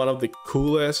has one of the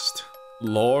coolest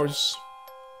lores,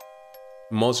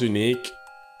 most unique,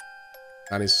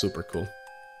 and it's super cool.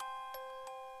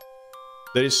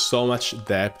 There is so much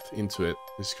depth into it.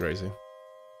 It's crazy.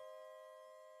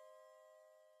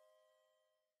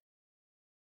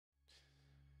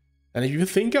 And if you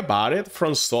think about it,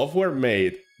 From Software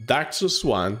made Dark Souls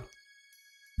 1,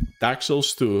 Dark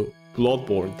Souls 2,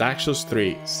 Bloodborne, Dark Souls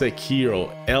 3,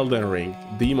 Sekiro, Elden Ring,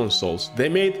 Demon Souls. They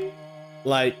made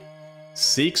like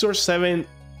 6 or 7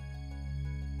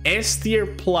 S-tier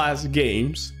plus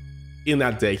games in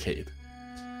a decade.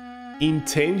 In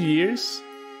 10 years,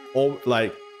 or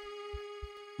like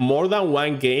more than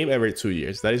one game every 2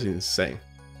 years. That is insane.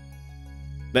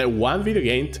 That one video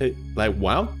game, like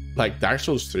wow, like Dark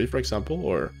Souls 3, for example,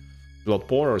 or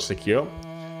Bloodborne or Sekiro,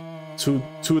 to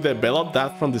develop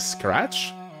that from the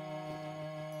scratch.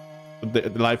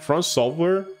 Like From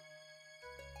Software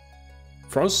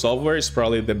is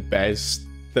probably the best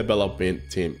development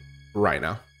team right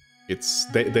now.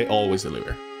 They always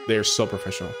deliver. They're so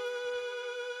professional,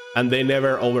 and they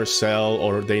never oversell,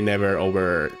 or they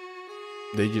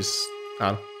just I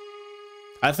don't know.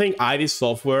 I think ID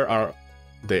Software are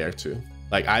there too.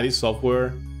 Like ID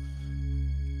Software,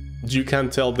 you can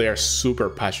tell they are super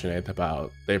passionate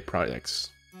about their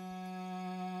projects,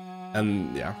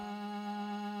 and yeah.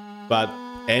 But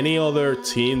any other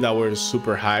team that were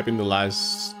super hype in the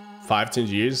last 5-10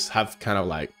 years have kind of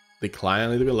like declined a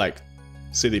little bit, like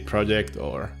CD Projekt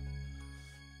or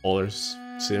others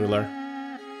similar.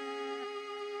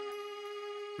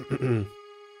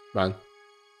 Man.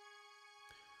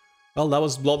 Well, that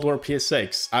was Bloodborne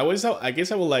PS6. I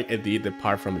guess I will like edit the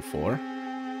part from before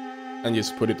and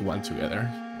just put it one together.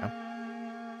 Yeah.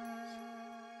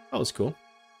 That was cool.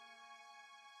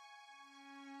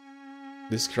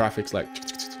 This graphics like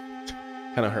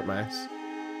kind of hurt my eyes.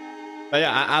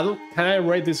 Yeah, I don't. Can I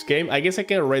rate this game? I guess I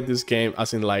can rate this game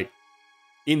as in like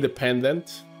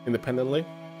independently,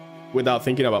 without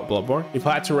thinking about Bloodborne. If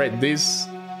I had to rate this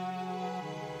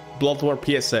Bloodborne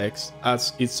PSX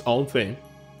as its own thing,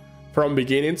 from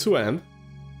beginning to end,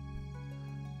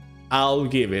 I'll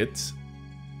give it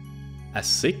a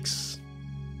 6,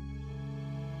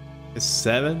 a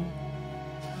 7.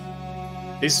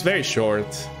 It's very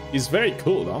short. It's very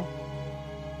cool though.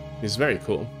 It's very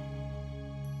cool.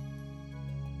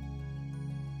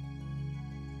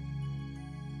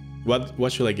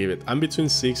 What should I give it? I'm between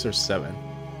 6 or 7.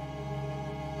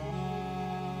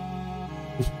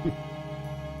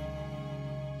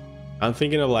 I'm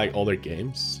thinking of like other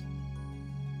games.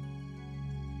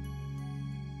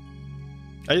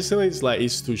 I just think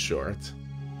it's too short.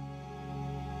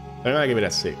 I'm gonna give it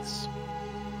a 6.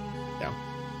 Yeah.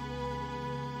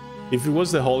 If it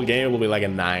was the whole game, it would be like a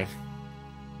 9.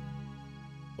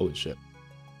 Holy shit.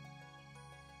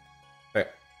 Okay.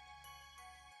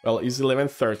 Well, it's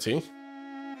 11:30.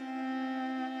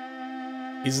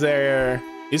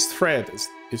 Is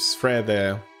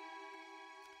Fred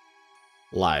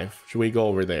live? Should we go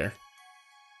over there?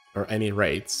 Or any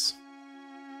raids?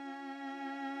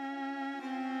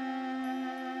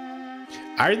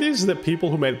 Are these the people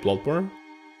who made Bloodborne?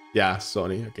 Yeah,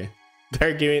 Sony, okay.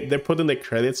 They're putting the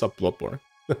credits of Bloodborne.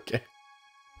 Okay.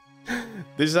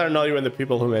 These are not even the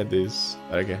people who made this.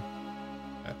 Okay.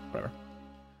 Yeah, whatever.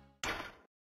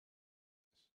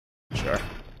 Sure.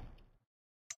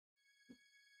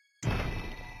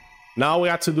 Now we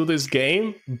have to do this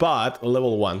game, but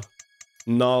level 1.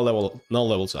 No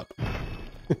levels up.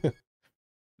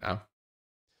 Now.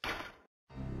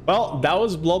 Well, that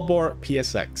was Bloodborne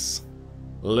PSX.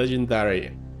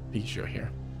 Legendary picture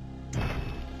here.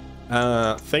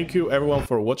 Thank you everyone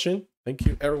for watching. Thank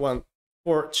you everyone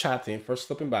for chatting, for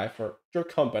stopping by, for your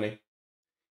company.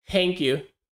 Thank you.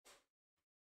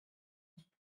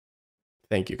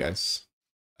 Thank you guys.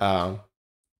 What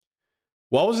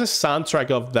was the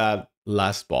soundtrack of that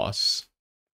last boss?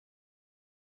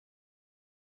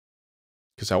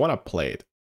 Because I want to play it.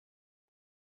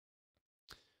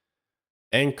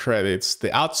 End credits.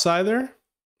 The Outsider?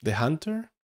 The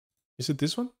Hunter? Is it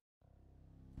this one?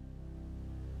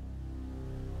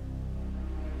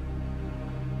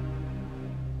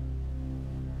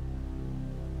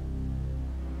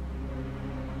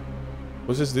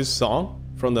 Was this song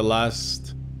from the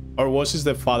last, or was this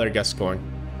the Father Gascoigne?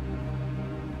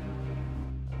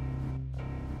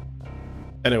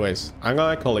 Anyways, I'm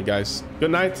gonna call it, guys.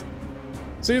 Good night.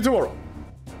 See you tomorrow.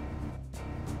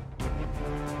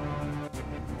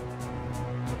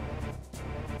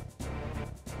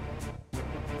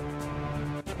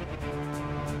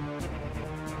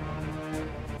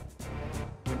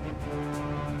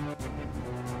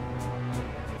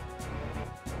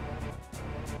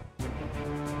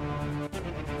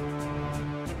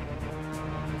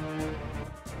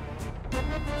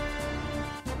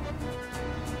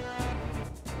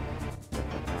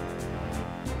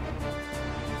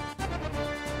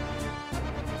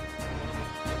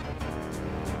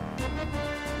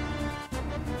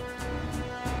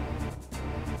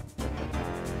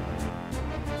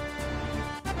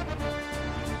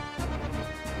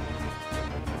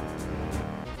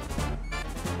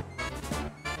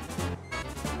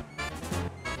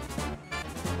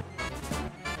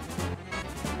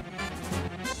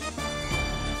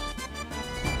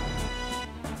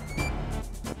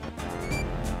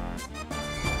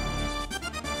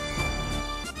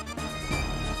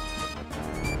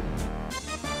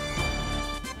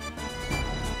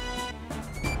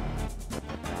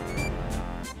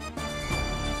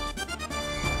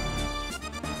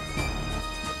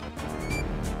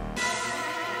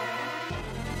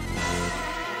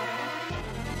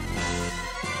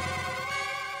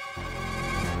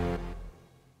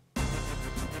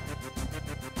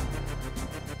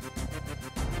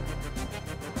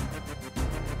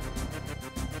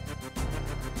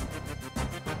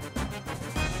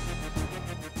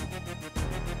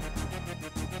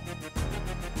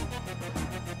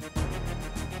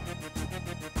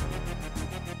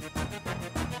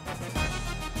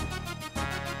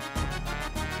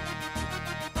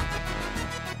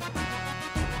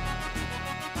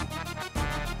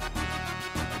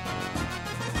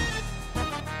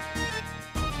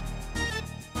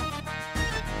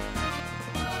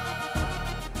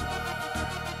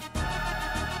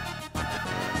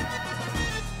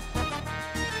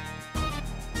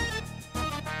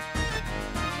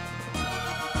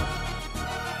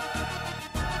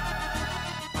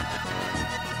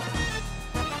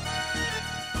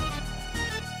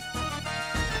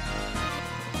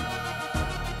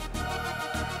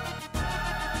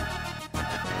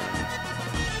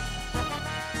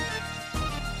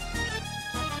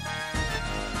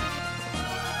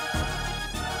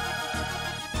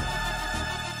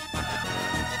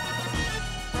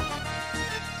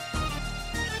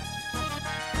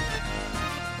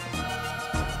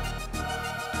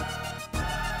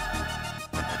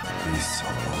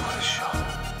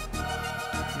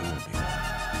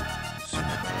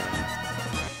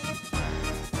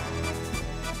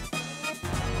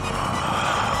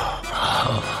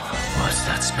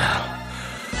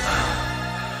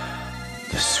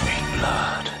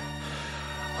 blood.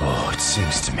 Oh, it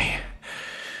seems to me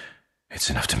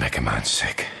it's enough to make a man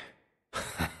sick.